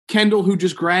Kendall, who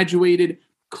just graduated,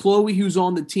 Chloe, who's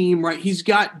on the team, right? He's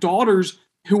got daughters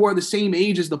who are the same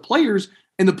age as the players,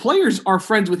 and the players are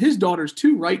friends with his daughters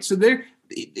too, right? So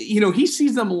he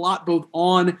sees them a lot, both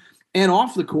on and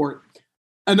off the court.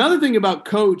 Another thing about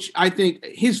Coach, I think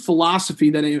his philosophy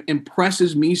that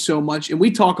impresses me so much, and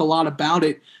we talk a lot about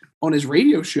it on his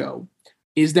radio show,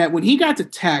 is that when he got to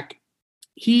Tech,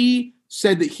 he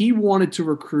said that he wanted to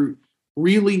recruit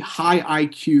really high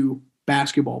IQ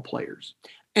basketball players.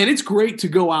 And it's great to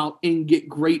go out and get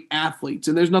great athletes,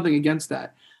 and there's nothing against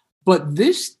that. But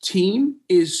this team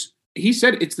is, he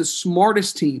said, it's the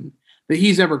smartest team that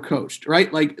he's ever coached,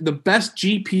 right? Like the best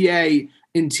GPA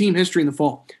in team history in the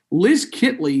fall. Liz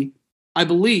Kitley, I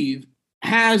believe,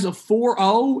 has a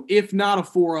 4.0, if not a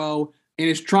 4.0, and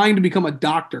is trying to become a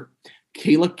doctor.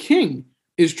 Kayla King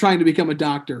is trying to become a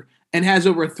doctor and has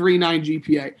over a 3.9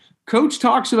 GPA. Coach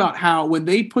talks about how when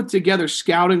they put together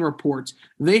scouting reports,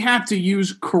 they have to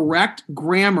use correct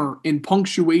grammar and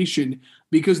punctuation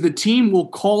because the team will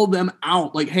call them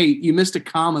out. Like, hey, you missed a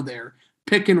comma there.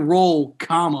 Pick and roll,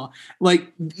 comma.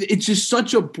 Like, it's just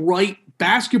such a bright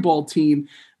basketball team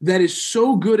that is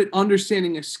so good at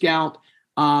understanding a scout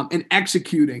and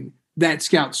executing that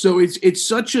scout. So it's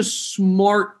such a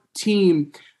smart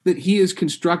team that he has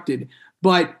constructed.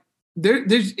 But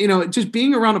there's just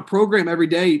being around a program every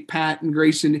day, Pat and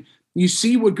Grayson, you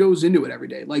see what goes into it every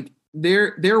day. Like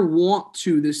their want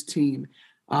to this team,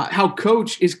 how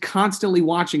Coach is constantly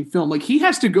watching film. Like he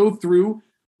has to go through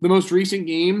the most recent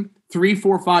game 3,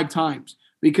 4, 5 times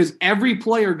because every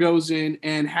player goes in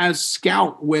and has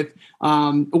scout with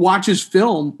watches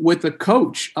film with the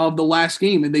coach of the last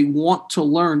game, and they want to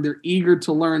learn. They're eager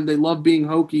to learn. They love being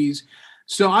Hokies.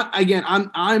 So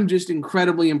I'm just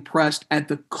incredibly impressed at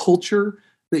the culture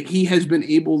that he has been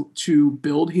able to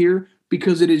build here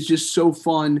because it is just so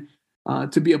fun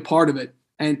to be a part of it.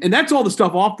 And that's all the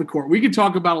stuff off the court. We could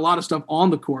talk about a lot of stuff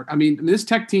on the court. I mean, this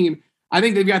Tech team, I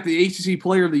think they've got the ACC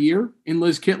Player of the Year in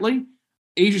Liz Kitley.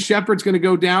 Asia Shepherd's going to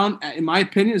go down, in my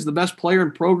opinion, as the best player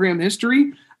in program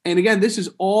history. And again, this is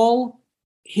all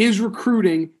his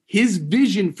recruiting, his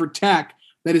vision for Tech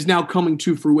that is now coming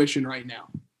to fruition right now.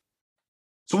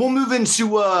 So we'll move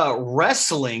into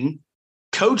wrestling.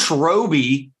 Coach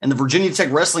Roby and the Virginia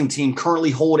Tech wrestling team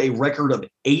currently hold a record of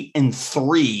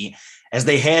 8-3 as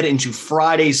they head into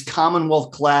Friday's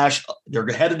Commonwealth Clash. They're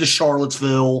headed to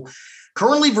Charlottesville.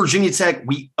 Currently, Virginia Tech,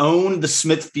 we own the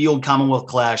Smithfield Commonwealth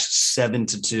Clash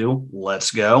 7-2.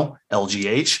 Let's go,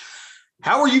 LGH.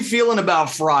 How are you feeling about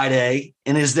Friday?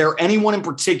 And is there anyone in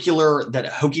particular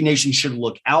that Hokie Nation should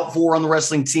look out for on the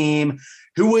wrestling team?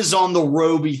 Who is on the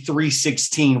Roby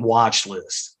 316 watch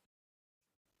list?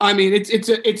 I mean,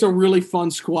 it's a really fun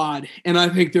squad, and I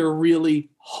think they're really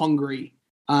hungry.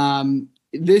 Virginia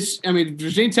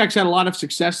Tech's had a lot of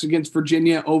success against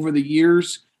Virginia over the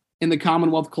years in the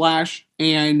Commonwealth Clash,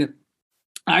 and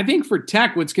I think for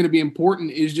Tech, what's going to be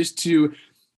important is just to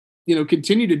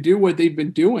continue to do what they've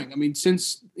been doing. I mean,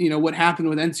 since, what happened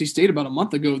with NC State about a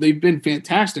month ago, they've been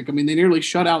fantastic. I mean, they nearly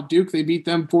shut out Duke. They beat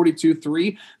them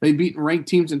 42-3. They've beaten ranked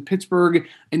teams in Pittsburgh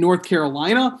and North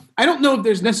Carolina. I don't know if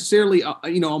there's necessarily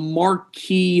a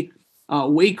marquee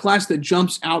weight class that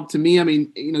jumps out to me. I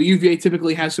mean, UVA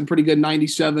typically has some pretty good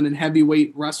 97 and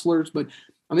heavyweight wrestlers, but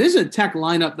I mean, this is a Tech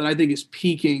lineup that I think is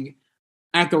peaking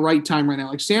at the right time right now.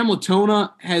 Like Sam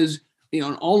Latona has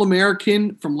an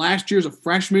All-American from last year as a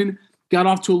freshman, got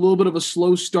off to a little bit of a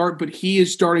slow start, but he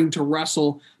is starting to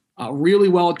wrestle really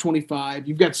well at 25.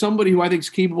 You've got somebody who I think is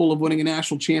capable of winning a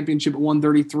national championship at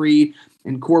 133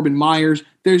 and Corbin Myers.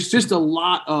 There's just a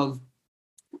lot of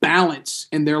balance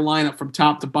in their lineup from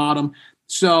top to bottom.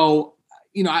 So,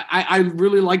 I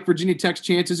really like Virginia Tech's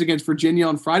chances against Virginia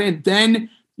on Friday. And then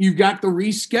you've got the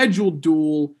rescheduled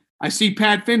duel. I see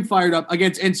Pat Finn fired up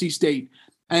against NC State.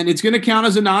 And it's going to count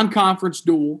as a non-conference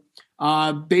duel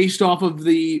based off of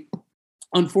the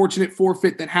unfortunate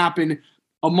forfeit that happened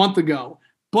a month ago.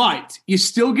 But you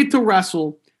still get to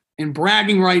wrestle, and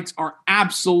bragging rights are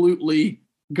absolutely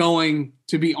going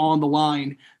to be on the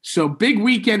line. So big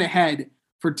weekend ahead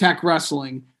for Tech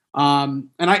wrestling. And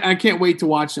I can't wait to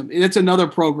watch them. It's another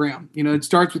program. It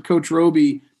starts with Coach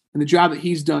Roby and the job that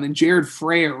he's done, and Jared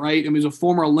Frayer, right? And he's a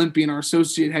former Olympian, our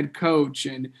associate head coach,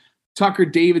 and Tucker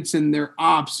Davidson, their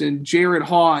ops, and Jared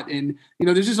Haught. And,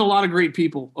 there's just a lot of great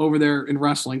people over there in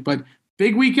wrestling. But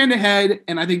big weekend ahead,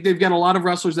 and I think they've got a lot of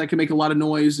wrestlers that can make a lot of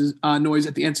noise at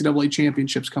the NCAA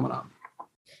championships coming up.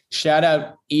 Shout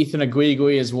out Ethan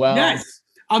Aguigui as well. Yes.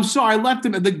 I'm sorry, I left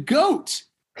him at the GOAT.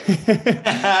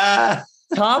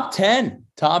 Top 10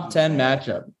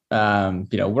 matchup.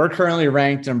 We're currently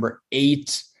ranked number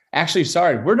 8. Actually,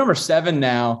 sorry, we're number 7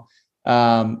 now.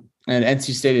 And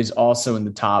NC State is also in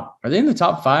the top. Are they in the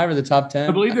top 5 or the top 10?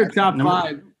 I believe they're top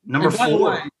 5. Number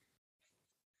 4.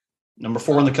 Number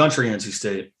 4 in the country, NC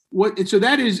State. So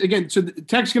that is, again, so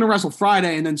Tech's going to wrestle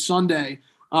Friday and then Sunday,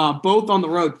 both on the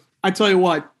road. I tell you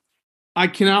what, I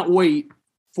cannot wait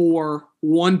for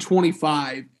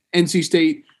 125 NC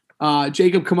State,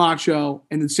 Jacob Camacho,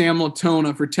 and then Sam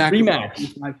Latona for Tech.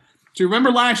 Rematch. So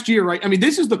remember last year, right? I mean,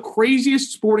 this is the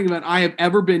craziest sporting event I have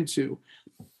ever been to.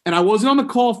 And I wasn't on the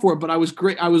call for it, but I was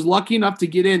great. I was lucky enough to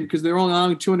get in because they were only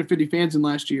allowing 250 fans in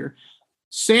last year.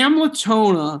 Sam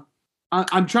Latona,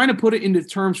 I'm trying to put it into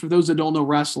terms for those that don't know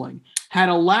wrestling, had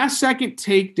a last-second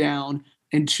takedown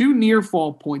and 2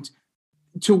 near-fall points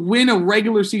to win a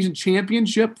regular season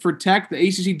championship for Tech, the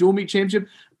ACC dual meet championship.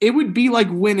 It would be like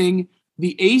winning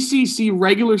the ACC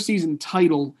regular season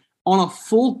title on a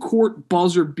full court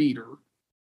buzzer beater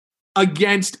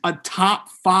against a top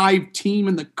 5 team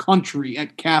in the country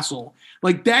at Castle.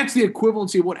 Like, that's the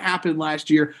equivalency of what happened last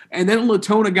year. And then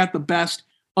Latona got the best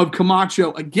of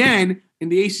Camacho again in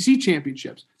the ACC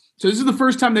championships. So this is the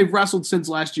first time they've wrestled since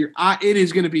last year. It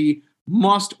is going to be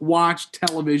must-watch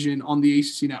television on the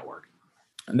ACC network.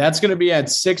 And that's going to be at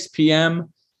 6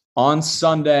 p.m. on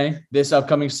Sunday, this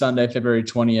upcoming Sunday, February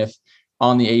 20th,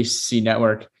 on the ACC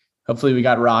network. Hopefully we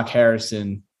got Rock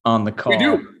Harrison on the call. We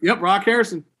do. Yep, Rock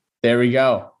Harrison. There we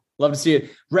go. Love to see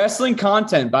it. Wrestling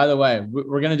content, by the way.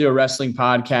 We're going to do a wrestling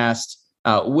podcast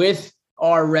with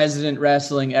our resident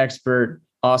wrestling expert,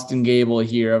 Austin Gable,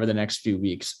 here over the next few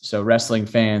weeks. So wrestling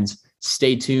fans,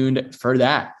 stay tuned for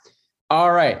that.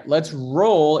 All right, let's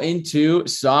roll into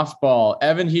softball.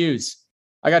 Evan Hughes,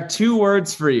 I got 2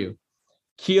 words for you.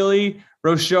 Keely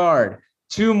Rochard,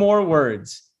 2 more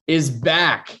words, is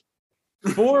back.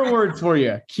 4 words for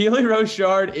you. Keely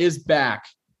Rochard is back.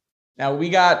 Now we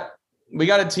got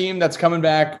a team that's coming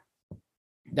back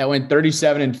that went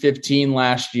 37-15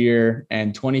 last year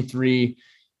and 23-11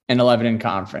 in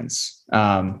conference.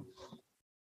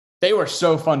 They were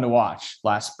so fun to watch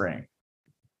last spring.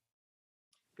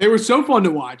 They were so fun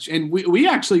to watch. And we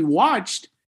actually watched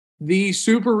the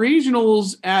Super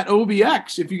Regionals at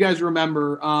OBX, if you guys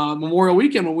remember, Memorial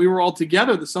Weekend when we were all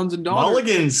together, the sons and daughters.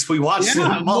 Mulligans. We watched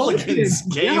Mulligans.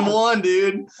 Game 1,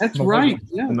 dude. That's right.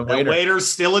 Yeah. And the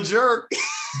waiter's still a jerk.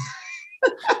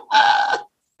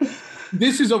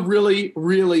 This is a really,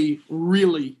 really,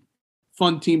 really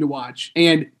fun team to watch.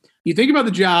 And you think about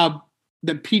the job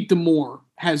that Pete Demore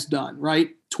has done, right?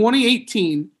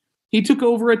 2018, he took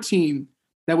over a team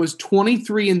that was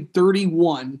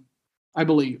 23-31, I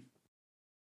believe,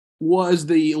 was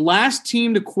the last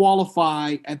team to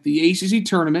qualify at the ACC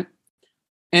tournament.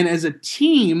 And as a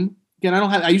team, again,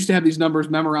 I used to have these numbers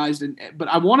memorized, but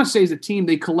I want to say as a team,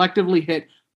 they collectively hit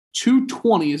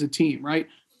 220 as a team, right?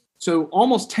 So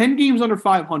almost 10 games under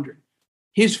 500.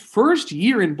 His first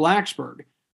year in Blacksburg,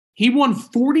 he won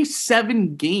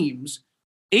 47 games,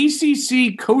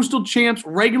 ACC Coastal champs,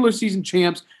 regular season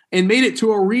champs, and made it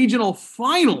to a regional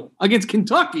final against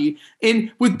Kentucky,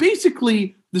 and with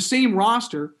basically the same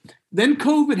roster. Then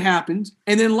COVID happened,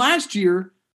 and then last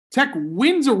year, Tech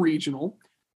wins a regional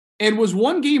and was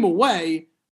 1 game away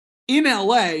in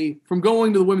LA from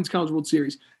going to the Women's College World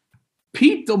Series.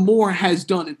 Pete Demore has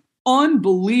done an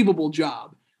unbelievable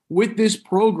job with this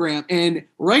program, and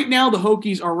right now the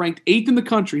Hokies are ranked 8th in the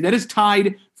country. That is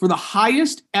tied for the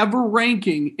highest ever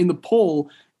ranking in the poll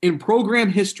in program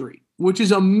history, which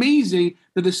is amazing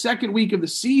that the second week of the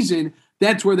season,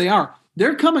 that's where they are.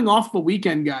 They're coming off the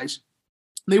weekend, guys.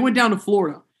 They went down to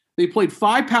Florida. They played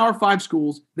 5 Power 5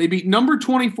 schools. They beat number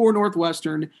 24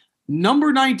 Northwestern,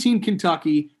 number 19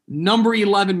 Kentucky, number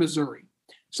 11 Missouri.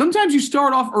 Sometimes you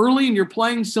start off early and you're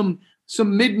playing some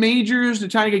mid-majors to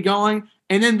try to get going.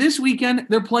 And then this weekend,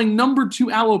 they're playing number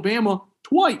 2 Alabama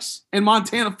twice and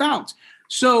Montana Fouts.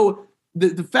 So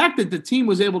the fact that the team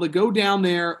was able to go down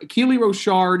there, Keely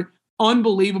Rochard,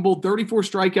 unbelievable, 34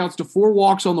 strikeouts to 4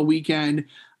 walks on the weekend.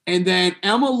 And then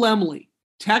Emma Lemley.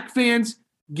 Tech fans,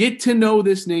 get to know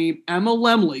this name. Emma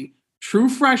Lemley, true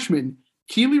freshman,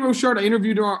 Keely Rochard, I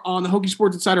interviewed her on the Hokie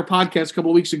Sports Insider podcast a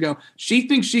couple of weeks ago. She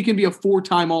thinks she can be a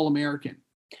 4-time All-American.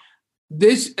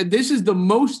 This is the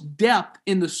most depth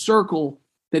in the circle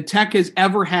that Tech has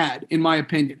ever had, in my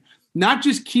opinion. Not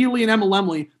just Keely and Emma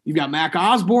Lemley. You've got Mac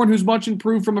Osborne, who's much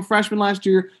improved from a freshman last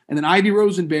year, and then Ivy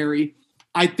Rosenberry.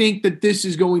 I think that this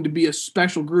is going to be a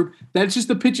special group. That's just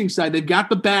the pitching side. They've got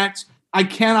the bats. I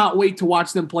cannot wait to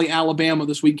watch them play Alabama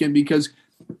this weekend because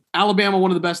Alabama,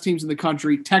 one of the best teams in the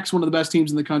country. Tech's one of the best teams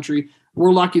in the country.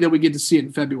 We're lucky that we get to see it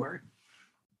in February.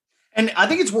 And I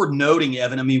think it's worth noting,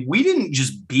 Evan, I mean, we didn't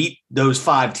just beat those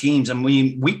 5 teams. I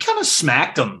mean, we kind of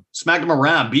smacked them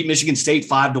around, beat Michigan State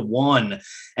 5-1.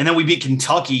 And then we beat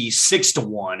Kentucky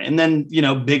 6-1. And then,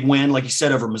 big win, like you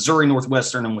said, over Missouri,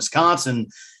 Northwestern, and Wisconsin.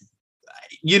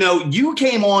 You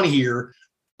came on here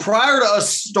prior to us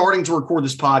starting to record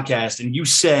this podcast, and you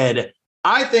said,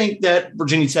 I think that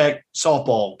Virginia Tech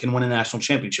softball can win a national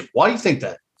championship. Why do you think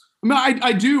that? I mean,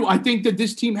 I do. I think that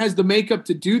this team has the makeup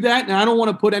to do that, and I don't want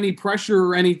to put any pressure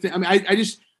or anything. I mean,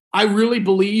 I really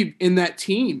believe in that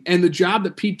team and the job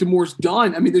that Pete DeMoore's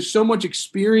done. I mean, there's so much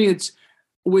experience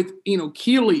with,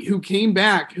 Keely, who came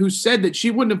back, who said that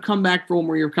she wouldn't have come back for one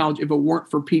more year of college if it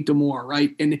weren't for Pete DeMoore,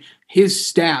 right, and his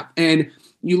staff. And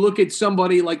you look at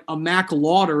somebody like a Mac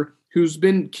Lauder, who's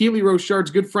been Keely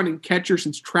Rochard's good friend and catcher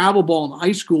since travel ball in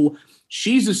high school.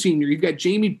 She's a senior. You've got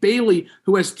Jamie Bailey,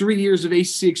 who has 3 years of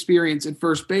ACC experience at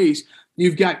first base.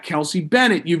 You've got Kelsey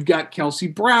Bennett. You've got Kelsey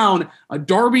Brown.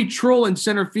 Darby Trull in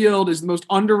center field is the most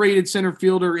underrated center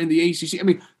fielder in the ACC. I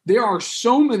mean, there are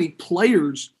so many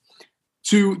players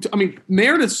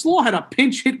Meredith Slaw had a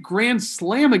pinch hit grand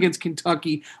slam against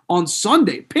Kentucky on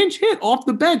Sunday. Pinch hit off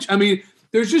the bench. I mean,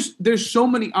 there's so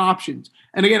many options.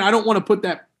 And again, I don't want to put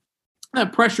that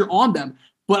pressure on them,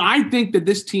 but I think that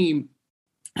this team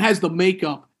has the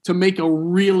makeup to make a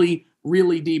really,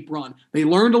 really deep run. They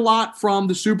learned a lot from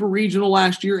the Super Regional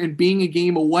last year and being a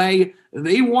game away.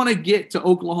 They want to get to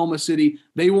Oklahoma City.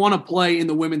 They want to play in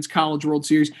the Women's College World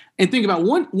Series. And think about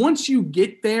once you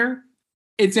get there,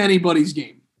 it's anybody's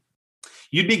game.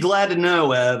 You'd be glad to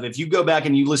know, Ev, if you go back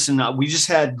and you listen, we just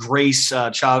had Grace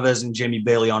Chavez and Jamie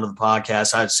Bailey onto the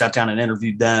podcast. I sat down and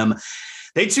interviewed them.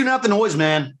 They tune out the noise,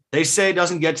 man. They say it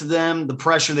doesn't get to them. The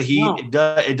pressure, the heat,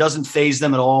 it doesn't faze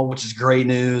them at all, which is great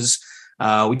news.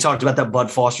 We talked about that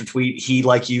Bud Foster tweet. He,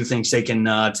 like you, thinks they can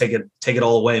take it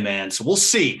all away, man. So we'll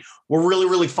see. We're really,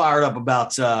 really fired up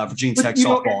about Virginia Tech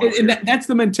softball. And that's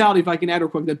the mentality, if I can add real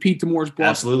quick, that Pete DeMoore's brought.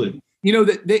 Absolutely.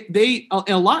 That they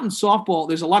a lot in softball,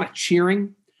 there's a lot of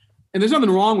cheering, and there's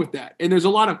nothing wrong with that. And there's a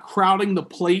lot of crowding the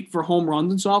plate for home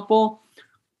runs in softball.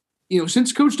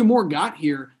 Since Coach DeMoore got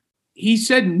here, he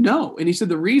said no. And he said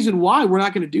the reason why we're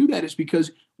not going to do that is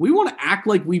because we want to act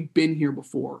like we've been here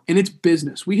before. And it's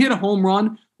business. We hit a home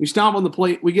run. We stomp on the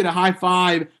plate. We get a high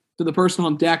five to the person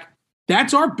on deck.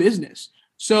 That's our business.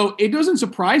 So it doesn't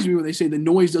surprise me when they say the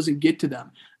noise doesn't get to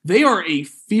them. They are a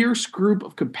fierce group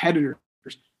of competitors.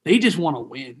 They just want to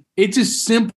win. It's as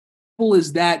simple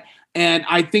as that. And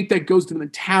I think that goes to the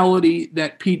mentality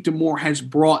that Pete DeMoore has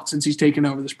brought since he's taken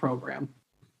over this program.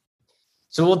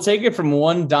 So we'll take it from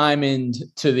one diamond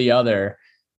to the other.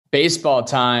 Baseball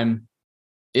time.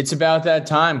 It's about that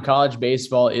time. College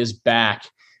baseball is back.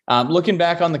 Looking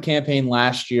back on the campaign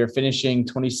last year, finishing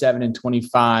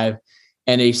 27-25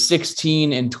 and a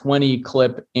 16-20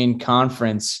 clip in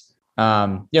conference.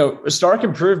 A stark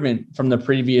improvement from the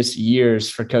previous years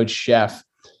for Coach Sheff.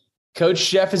 Coach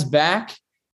Sheff is back,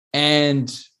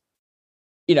 and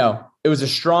it was a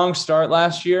strong start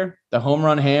last year. The home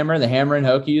run hammer, the hammer and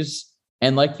Hokies.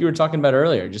 And like you were talking about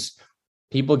earlier, just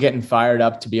people getting fired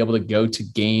up to be able to go to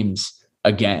games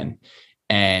again.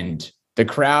 And the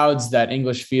crowds that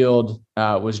English Field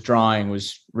was drawing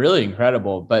was really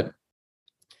incredible. But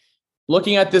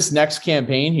looking at this next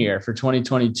campaign here for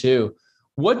 2022,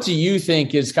 what do you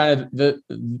think is kind of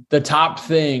the top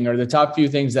thing or the top few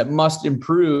things that must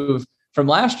improve from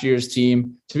last year's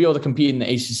team to be able to compete in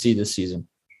the ACC this season?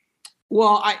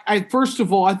 Well, I first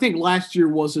of all, I think last year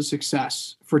was a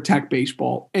success for Tech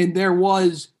baseball. And there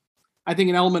was, I think,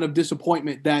 an element of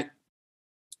disappointment that,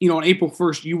 on April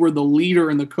 1st, you were the leader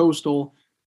in the Coastal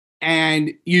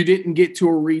and you didn't get to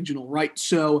a regional, right?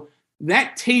 So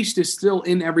that taste is still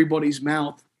in everybody's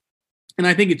mouth. And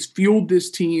I think it's fueled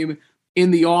this team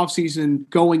in the offseason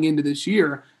going into this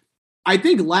year. I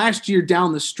think last year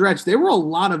down the stretch, there were a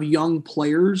lot of young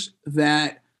players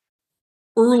that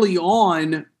early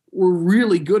on were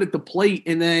really good at the plate.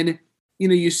 And then,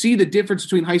 you see the difference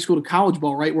between high school to college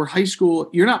ball, right? Where high school,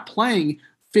 you're not playing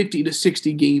 50 to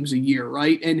 60 games a year,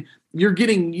 right? And you're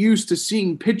getting used to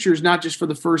seeing pitchers not just for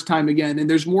the first time again, and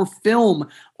there's more film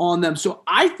on them. So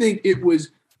I think it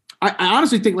was I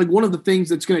honestly think like one of the things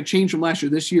that's going to change from last year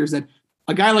this year is that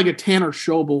a guy like a Tanner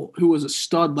Schobel, who was a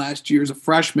stud last year as a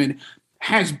freshman,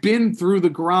 has been through the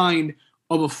grind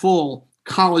of a full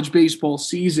college baseball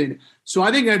season. So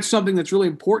I think that's something that's really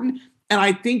important. And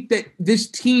I think that this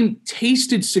team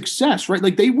tasted success, right?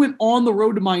 Like they went on the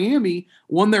road to Miami,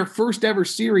 won their first ever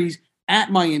series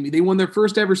at Miami. They won their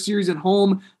first ever series at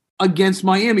home against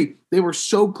Miami. They were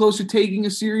so close to taking a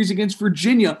series against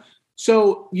Virginia.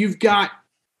 So you've got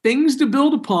things to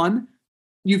build upon.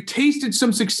 You've tasted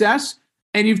some success,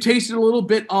 and you've tasted a little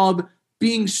bit of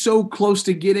being so close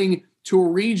to getting to a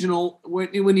regional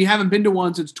when you haven't been to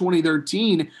one since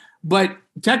 2013. But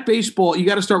Tech baseball, you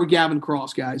got to start with Gavin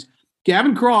Cross, guys.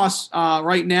 Gavin Cross,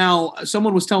 right now,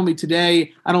 someone was telling me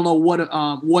today, I don't know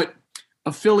what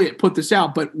affiliate put this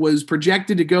out, but was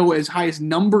projected to go as high as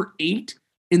number 8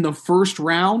 in the first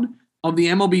round of the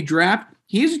MLB draft.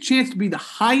 He has a chance to be the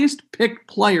highest picked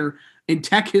player in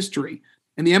Tech history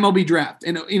in the MLB draft.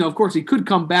 And, of course, he could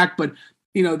come back, but,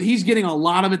 he's getting a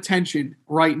lot of attention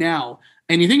right now.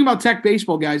 And you think about Tech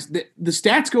baseball, guys, the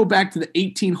stats go back to the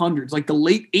 1800s, like the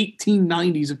late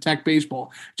 1890s of Tech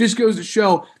baseball. Just goes to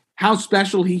show how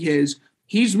special he is.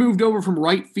 He's moved over from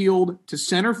right field to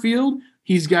center field.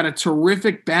 He's got a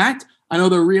terrific bat. I know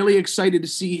they're really excited to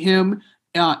see him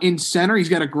in center. He's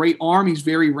got a great arm. He's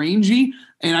very rangy.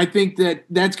 And I think that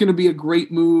that's going to be a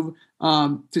great move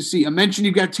to see. I mentioned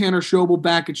you've got Tanner Schobel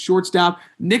back at shortstop.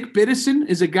 Nick Biddison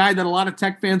is a guy that a lot of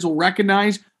Tech fans will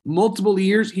recognize. Multiple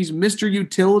years. He's Mr.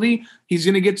 Utility. He's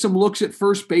going to get some looks at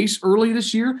first base early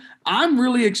this year. I'm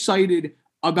really excited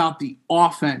about the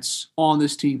offense on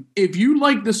this team. If you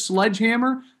like the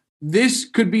sledgehammer, this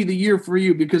could be the year for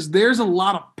you because there's a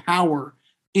lot of power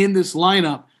in this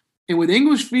lineup. And with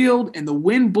English Field and the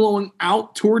wind blowing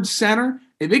out towards center,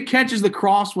 if it catches the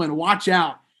crosswind, watch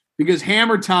out because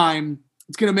hammer time,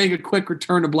 it's going to make a quick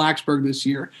return to Blacksburg this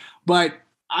year. But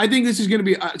I think this is going to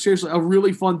be seriously a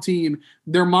really fun team.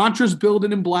 Their mantra's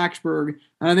building in Blacksburg,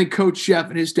 and I think Coach Sheff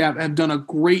and his staff have done a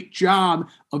great job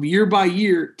of year by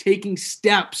year taking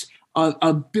steps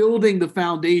of building the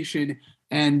foundation.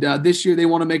 And this year they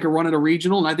want to make a run at a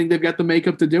regional, and I think they've got the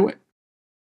makeup to do it.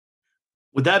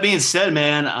 With that being said,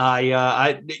 man,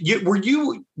 you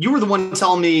were the one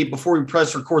telling me before we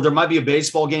press record there might be a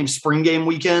baseball game, spring game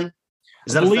weekend.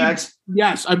 Is that a fact?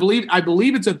 Yes, I believe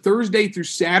it's a Thursday through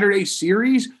Saturday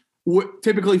series,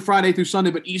 typically Friday through Sunday,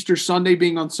 but Easter Sunday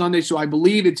being on Sunday. So I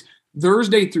believe it's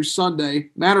Thursday through Sunday.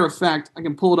 Matter of fact, I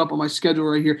can pull it up on my schedule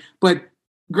right here. But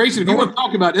Grayson, if you want to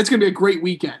talk about it, it's going to be a great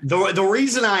weekend. The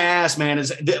reason I asked, man,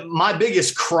 is my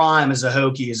biggest crime as a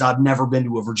Hokie is I've never been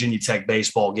to a Virginia Tech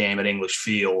baseball game at English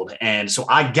Field. And so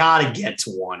I got to get to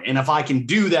one. And if I can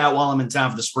do that while I'm in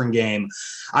town for the spring game,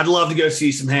 I'd love to go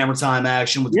see some hammer time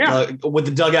action with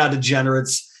the dugout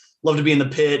degenerates. Love to be in the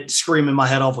pit, screaming my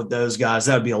head off with those guys.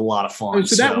 That would be a lot of fun.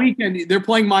 So that weekend, they're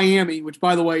playing Miami, which,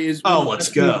 by the way, is let's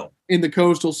go in the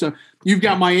Coastal. So you've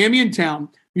got Miami in town.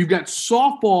 You've got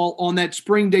softball on that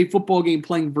spring day football game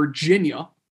playing Virginia.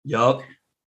 Yup.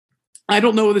 I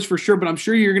don't know this for sure, but I'm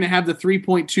sure you're going to have the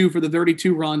 3.2 for the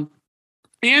 32 run.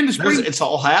 And the spring. It's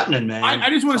all happening, man. I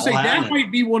just want to say that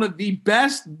might be one of the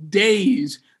best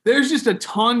days. There's just a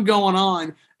ton going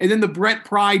on. And then the Brett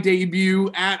Pry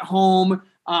debut at home.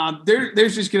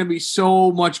 There's just going to be so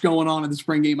much going on in the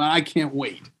spring game. I can't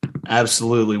wait.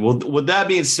 Absolutely. Well, with that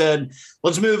being said,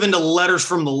 let's move into letters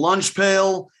from the lunch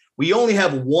pail. We only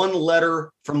have one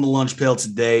letter from the lunch pail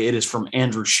today. It is from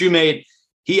Andrew Shoemate.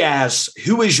 He asks,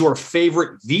 who is your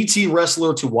favorite VT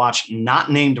wrestler to watch not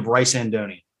named Bryce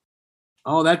Andonian?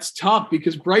 Oh, that's tough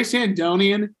because Bryce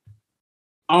Andonian,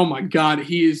 oh my God,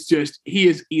 he is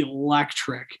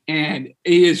electric. And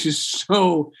he is just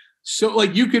so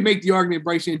like you could make the argument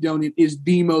Bryce Andonian is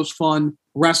the most fun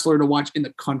wrestler to watch in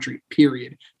the country,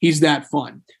 period. He's that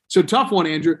fun. So tough one,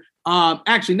 Andrew.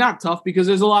 Actually not tough because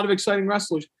there's a lot of exciting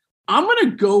wrestlers. I'm going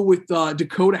to go with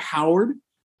Dakota Howard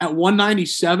at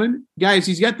 197. Guys,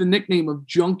 he's got the nickname of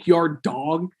Junkyard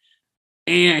Dog.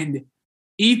 And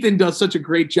Ethan does such a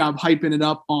great job hyping it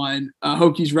up on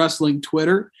Hokies Wrestling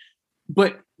Twitter.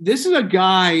 But this is a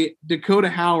guy, Dakota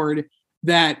Howard,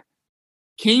 that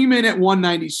came in at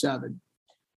 197.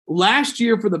 Last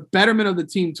year, for the betterment of the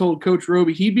team, told Coach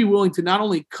Roby he'd be willing to not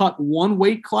only cut one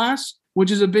weight class,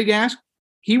 which is a big ask,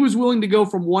 he was willing to go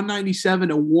from 197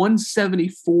 to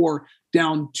 174,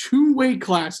 down 2 weight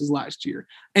classes last year.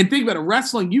 And think about it,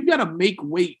 wrestling, you've got to make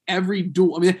weight every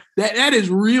duel. I mean, that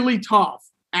is really tough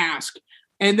ask.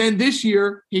 And then this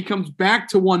year, he comes back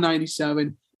to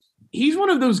 197. He's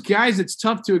one of those guys that's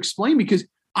tough to explain because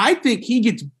I think he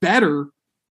gets better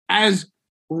as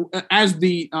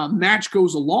the match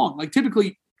goes along. Like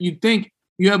typically you'd think,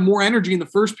 You have more energy in the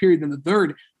first period than the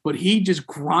third, but he just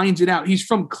grinds it out. He's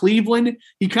from Cleveland.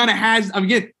 He kind of has,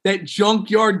 again, that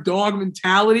junkyard dog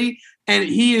mentality, and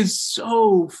he is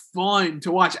so fun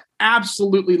to watch.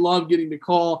 Absolutely love getting to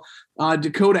call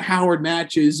Dakota Howard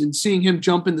matches, and seeing him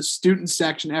jump in the student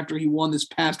section after he won this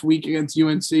past week against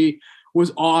UNC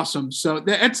was awesome. So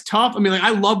that's tough. I mean, like,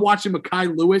 I love watching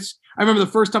Mekhi Lewis. I remember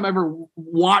the first time I ever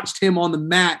watched him on the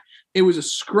mat, it was a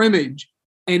scrimmage,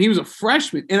 and he was a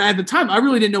freshman. And at the time, I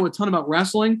really didn't know a ton about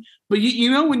wrestling. But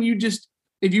you know, when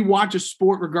if you watch a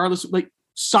sport, regardless of, like,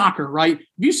 soccer, right? If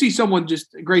you see someone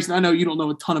just, Grayson, I know you don't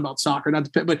know a ton about soccer,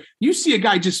 not to, but you see a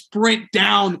guy just sprint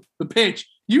down the pitch,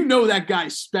 you know that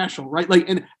guy's special, right? Like,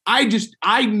 and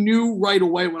I knew right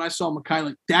away when I saw Mekhi,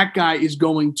 like, that guy is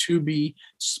going to be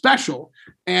special.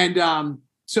 And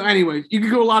so anyway, you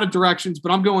could go a lot of directions,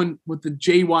 but I'm going with the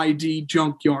JYD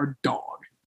Junkyard Dog.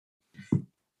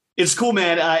 It's cool,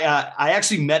 man. I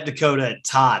actually met Dakota at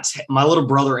Tots. My little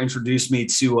brother introduced me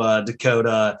to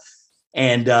Dakota,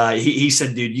 and he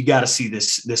said, "Dude, you got to see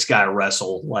this guy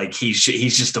wrestle. Like, he's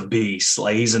just a beast.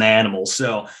 Like, he's an animal."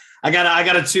 So I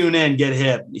gotta tune in, get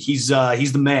hip. He's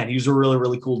the man. He's a really,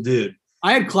 really cool dude.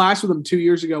 I had class with him 2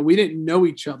 years ago. We didn't know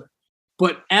each other,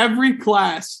 but every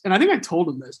class, and I think I told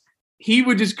him this, he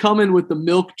would just come in with the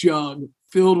milk jug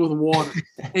filled with water,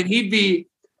 and he'd be,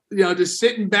 just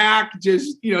sitting back,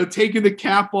 just, taking the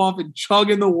cap off and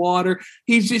chugging the water.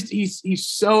 He's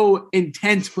so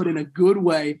intense, but in a good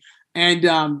way. And,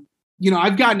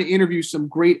 I've gotten to interview some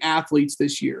great athletes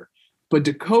this year, but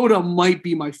Dakota might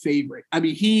be my favorite. I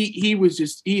mean, he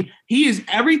is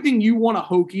everything you want a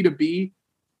Hokie to be.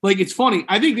 Like, it's funny.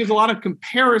 I think there's a lot of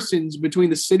comparisons between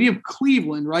the city of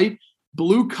Cleveland, right?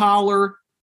 Blue collar,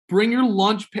 bring your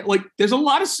lunch. Like, there's a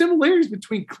lot of similarities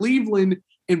between Cleveland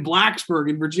and Blacksburg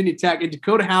and Virginia Tech, and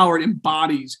Dakota Howard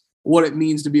embodies what it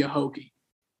means to be a Hokie.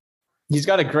 He's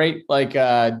got a great,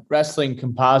 wrestling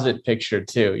composite picture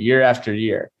too, year after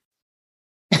year.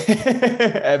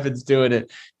 Evan's doing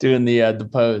the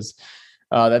pose.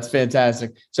 That's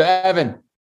fantastic. So, Evan,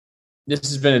 this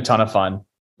has been a ton of fun.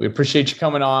 We appreciate you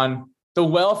coming on. The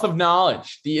wealth of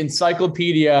knowledge, the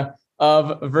encyclopedia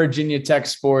of Virginia Tech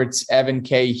sports, Evan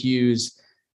K. Hughes.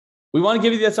 We want to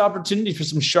give you this opportunity for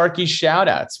some Sharkies shout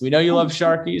outs. We know you love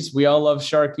Sharkies. We all love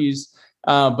Sharkies.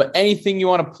 But anything you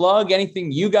want to plug,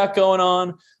 anything you got going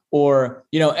on, or,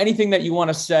 anything that you want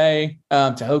to say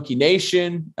to Hokie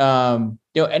Nation,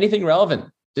 anything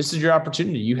relevant, this is your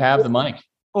opportunity. You have the mic.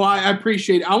 Oh, I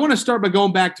appreciate it. I want to start by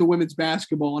going back to women's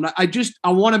basketball. And I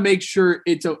want to make sure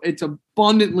it's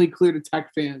abundantly clear to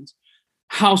Tech fans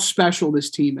how special this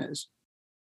team is.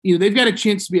 They've got a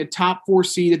chance to be a top 4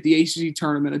 seed at the ACC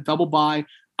tournament, a double bye.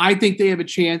 I think they have a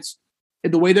chance,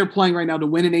 the way they're playing right now, to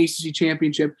win an ACC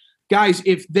championship. Guys,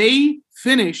 if they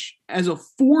finish as a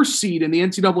 4 seed in the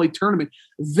NCAA tournament,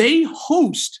 they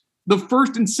host the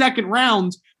first and second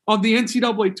rounds of the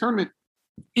NCAA tournament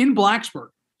in Blacksburg.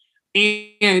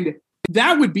 And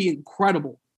that would be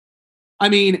incredible. I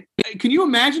mean, can you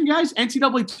imagine, guys,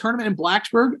 NCAA tournament in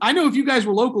Blacksburg? I know if you guys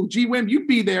were local, GWIM, you'd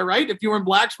be there, right? If you were in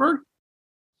Blacksburg.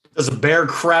 Does a bear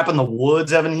crap in the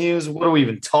woods, Evan Hughes? What are we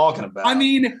even talking about? I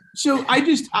mean, so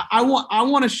I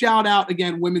want to shout out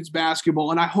again women's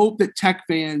basketball, and I hope that Tech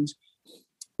fans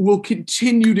will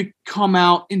continue to come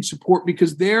out and support,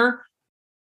 because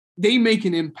they make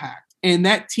an impact, and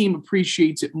that team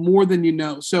appreciates it more than you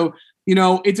know. So,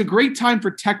 it's a great time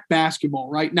for Tech basketball,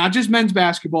 right? Not just men's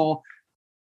basketball,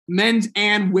 men's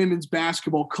and women's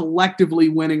basketball collectively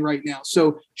winning right now.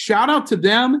 So shout out to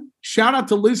them. Shout out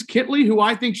to Liz Kitley, who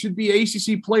I think should be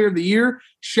ACC Player of the Year.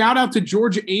 Shout out to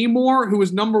Georgia Amore, who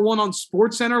was number 1 on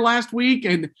SportsCenter last week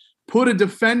and put a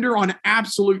defender on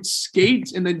absolute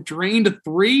skates and then drained a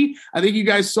 3. I think you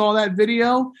guys saw that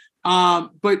video.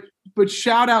 But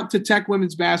shout out to Tech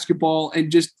women's basketball, and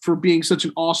just for being such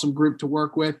an awesome group to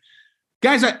work with.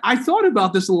 Guys, I thought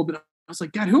about this a little bit. I was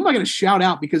like, God, who am I going to shout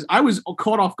out? Because I was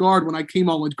caught off guard when I came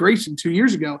on with Grayson 2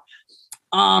 years ago.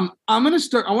 I want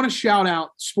to shout out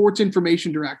sports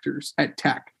information directors at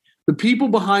Tech, the people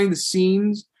behind the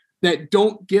scenes that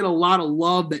don't get a lot of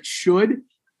love that should.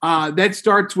 That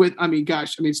starts with,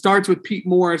 it starts with Pete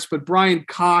Morris, but Brian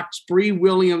Cox, Bree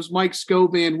Williams, Mike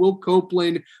Scovan, Will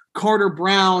Copeland, Carter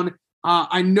Brown.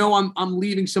 I know I'm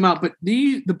leaving some out, but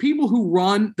the people who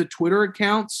run the Twitter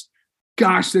accounts,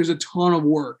 gosh, there's a ton of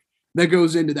work that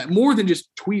goes into that, more than just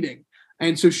tweeting.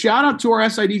 And so shout out to our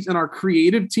SIDs and our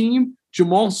creative team,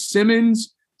 Jamal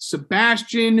Simmons,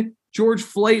 Sebastian, George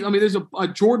Flate. There's a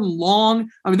Jordan Long.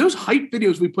 Those hype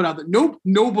videos we put out that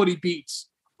nobody beats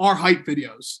our hype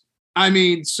videos.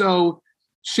 So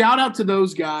shout out to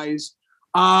those guys.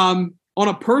 On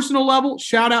a personal level,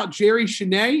 shout out Jerry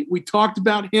Shanae. We talked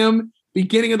about him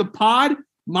beginning of the pod.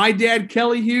 My dad,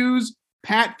 Kelly Hughes,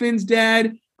 Pat Finn's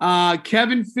dad,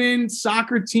 Kevin Finn,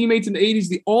 soccer teammates in the 80s,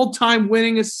 the all-time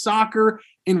winningest soccer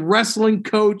and wrestling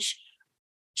coach.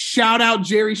 Shout out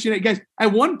Jerry Shanae. Guys,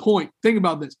 at one point, think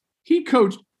about this. He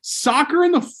coached soccer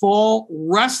in the fall,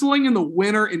 wrestling in the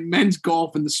winter, and men's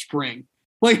golf in the spring.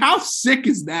 Like, how sick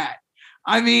is that?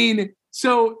 I mean,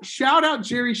 so shout out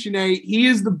Jerry Shanae. He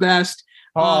is the best.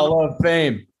 Hall of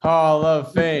Fame. Hall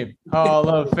of Fame. Hall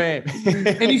of Fame.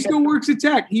 And he still works at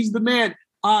Tech. He's the man.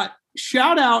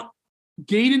 Shout out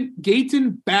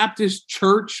Gayton Baptist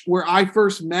Church, where I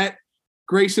first met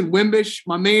Grayson Wimbish,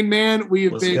 my main man. We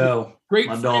have been great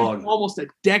friends for almost a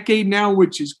decade now,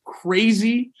 which is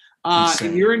crazy.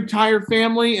 And your entire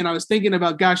family. And I was thinking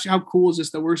about, gosh, how cool is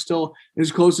this that we're still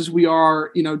as close as we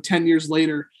are, 10 years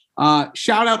later.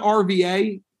 Shout out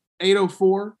RVA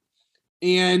 804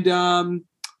 and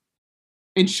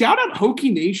shout out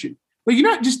Hokie Nation.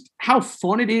 Like, just how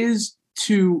fun it is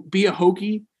to be a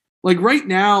Hokie. Like right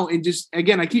now, and just,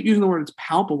 again, I keep using the word, it's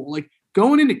palpable. Like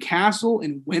going into Castle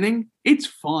and winning, it's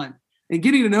fun. And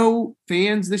getting to know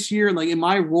fans this year, like in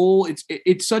my role,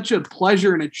 it's such a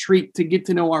pleasure and a treat to get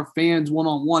to know our fans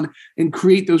one-on-one and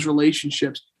create those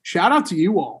relationships. Shout out to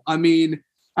you all. I mean,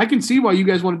 I can see why you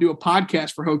guys want to do a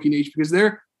podcast for Hokie Nation, because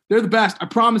they're the best. I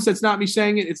promise that's not me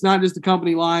saying it. It's not just the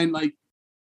company line. Like,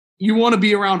 you want to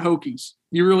be around Hokies.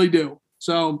 You really do.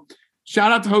 So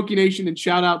shout out to Hokie Nation and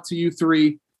shout out to you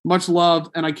three. Much love,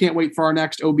 and I can't wait for our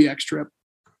next OBX trip.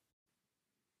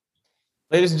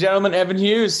 Ladies and gentlemen, Evan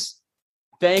Hughes.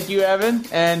 Thank you, Evan,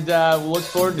 and we'll look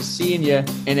forward to seeing you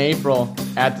in April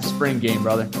at the spring game,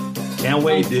 brother. Can't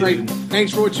wait, dude. Great.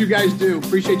 Thanks for what you guys do.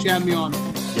 Appreciate you having me on.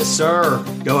 Yes, sir.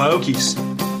 Go Hokies.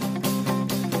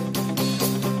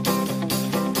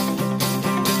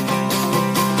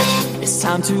 It's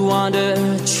time to wander,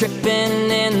 tripping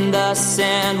in the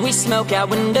sand. We smoke out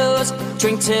windows,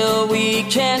 drink till we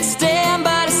can't stand.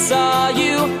 But I saw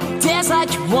you dance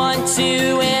like you want to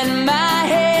in my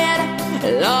head.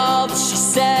 And all that she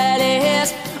said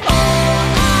is, oh,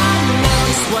 I know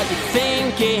just what you're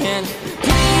thinking.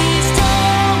 Please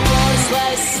don't go, just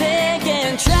let it sink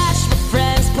in. Trash my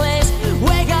friend's place,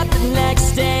 wake up the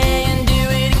next day and do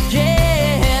it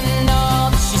again. And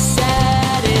all that she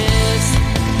said is,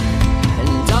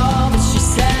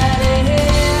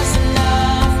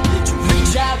 enough to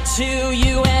reach out to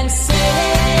you and say,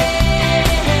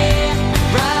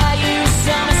 write you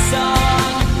some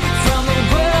song from the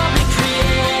world we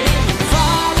created.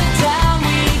 Farther down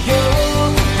we go,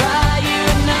 write you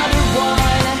another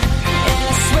one, and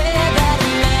I swear that I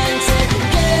meant it.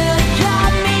 Girl, you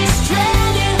got me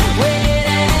stranded,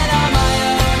 waiting on my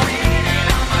own,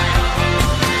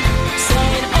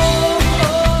 saying, oh,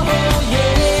 oh, oh,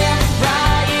 yeah,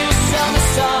 write you some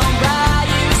song, write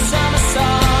you some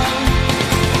song.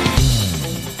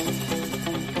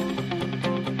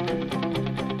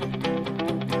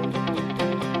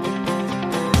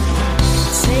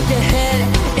 Take a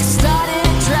hit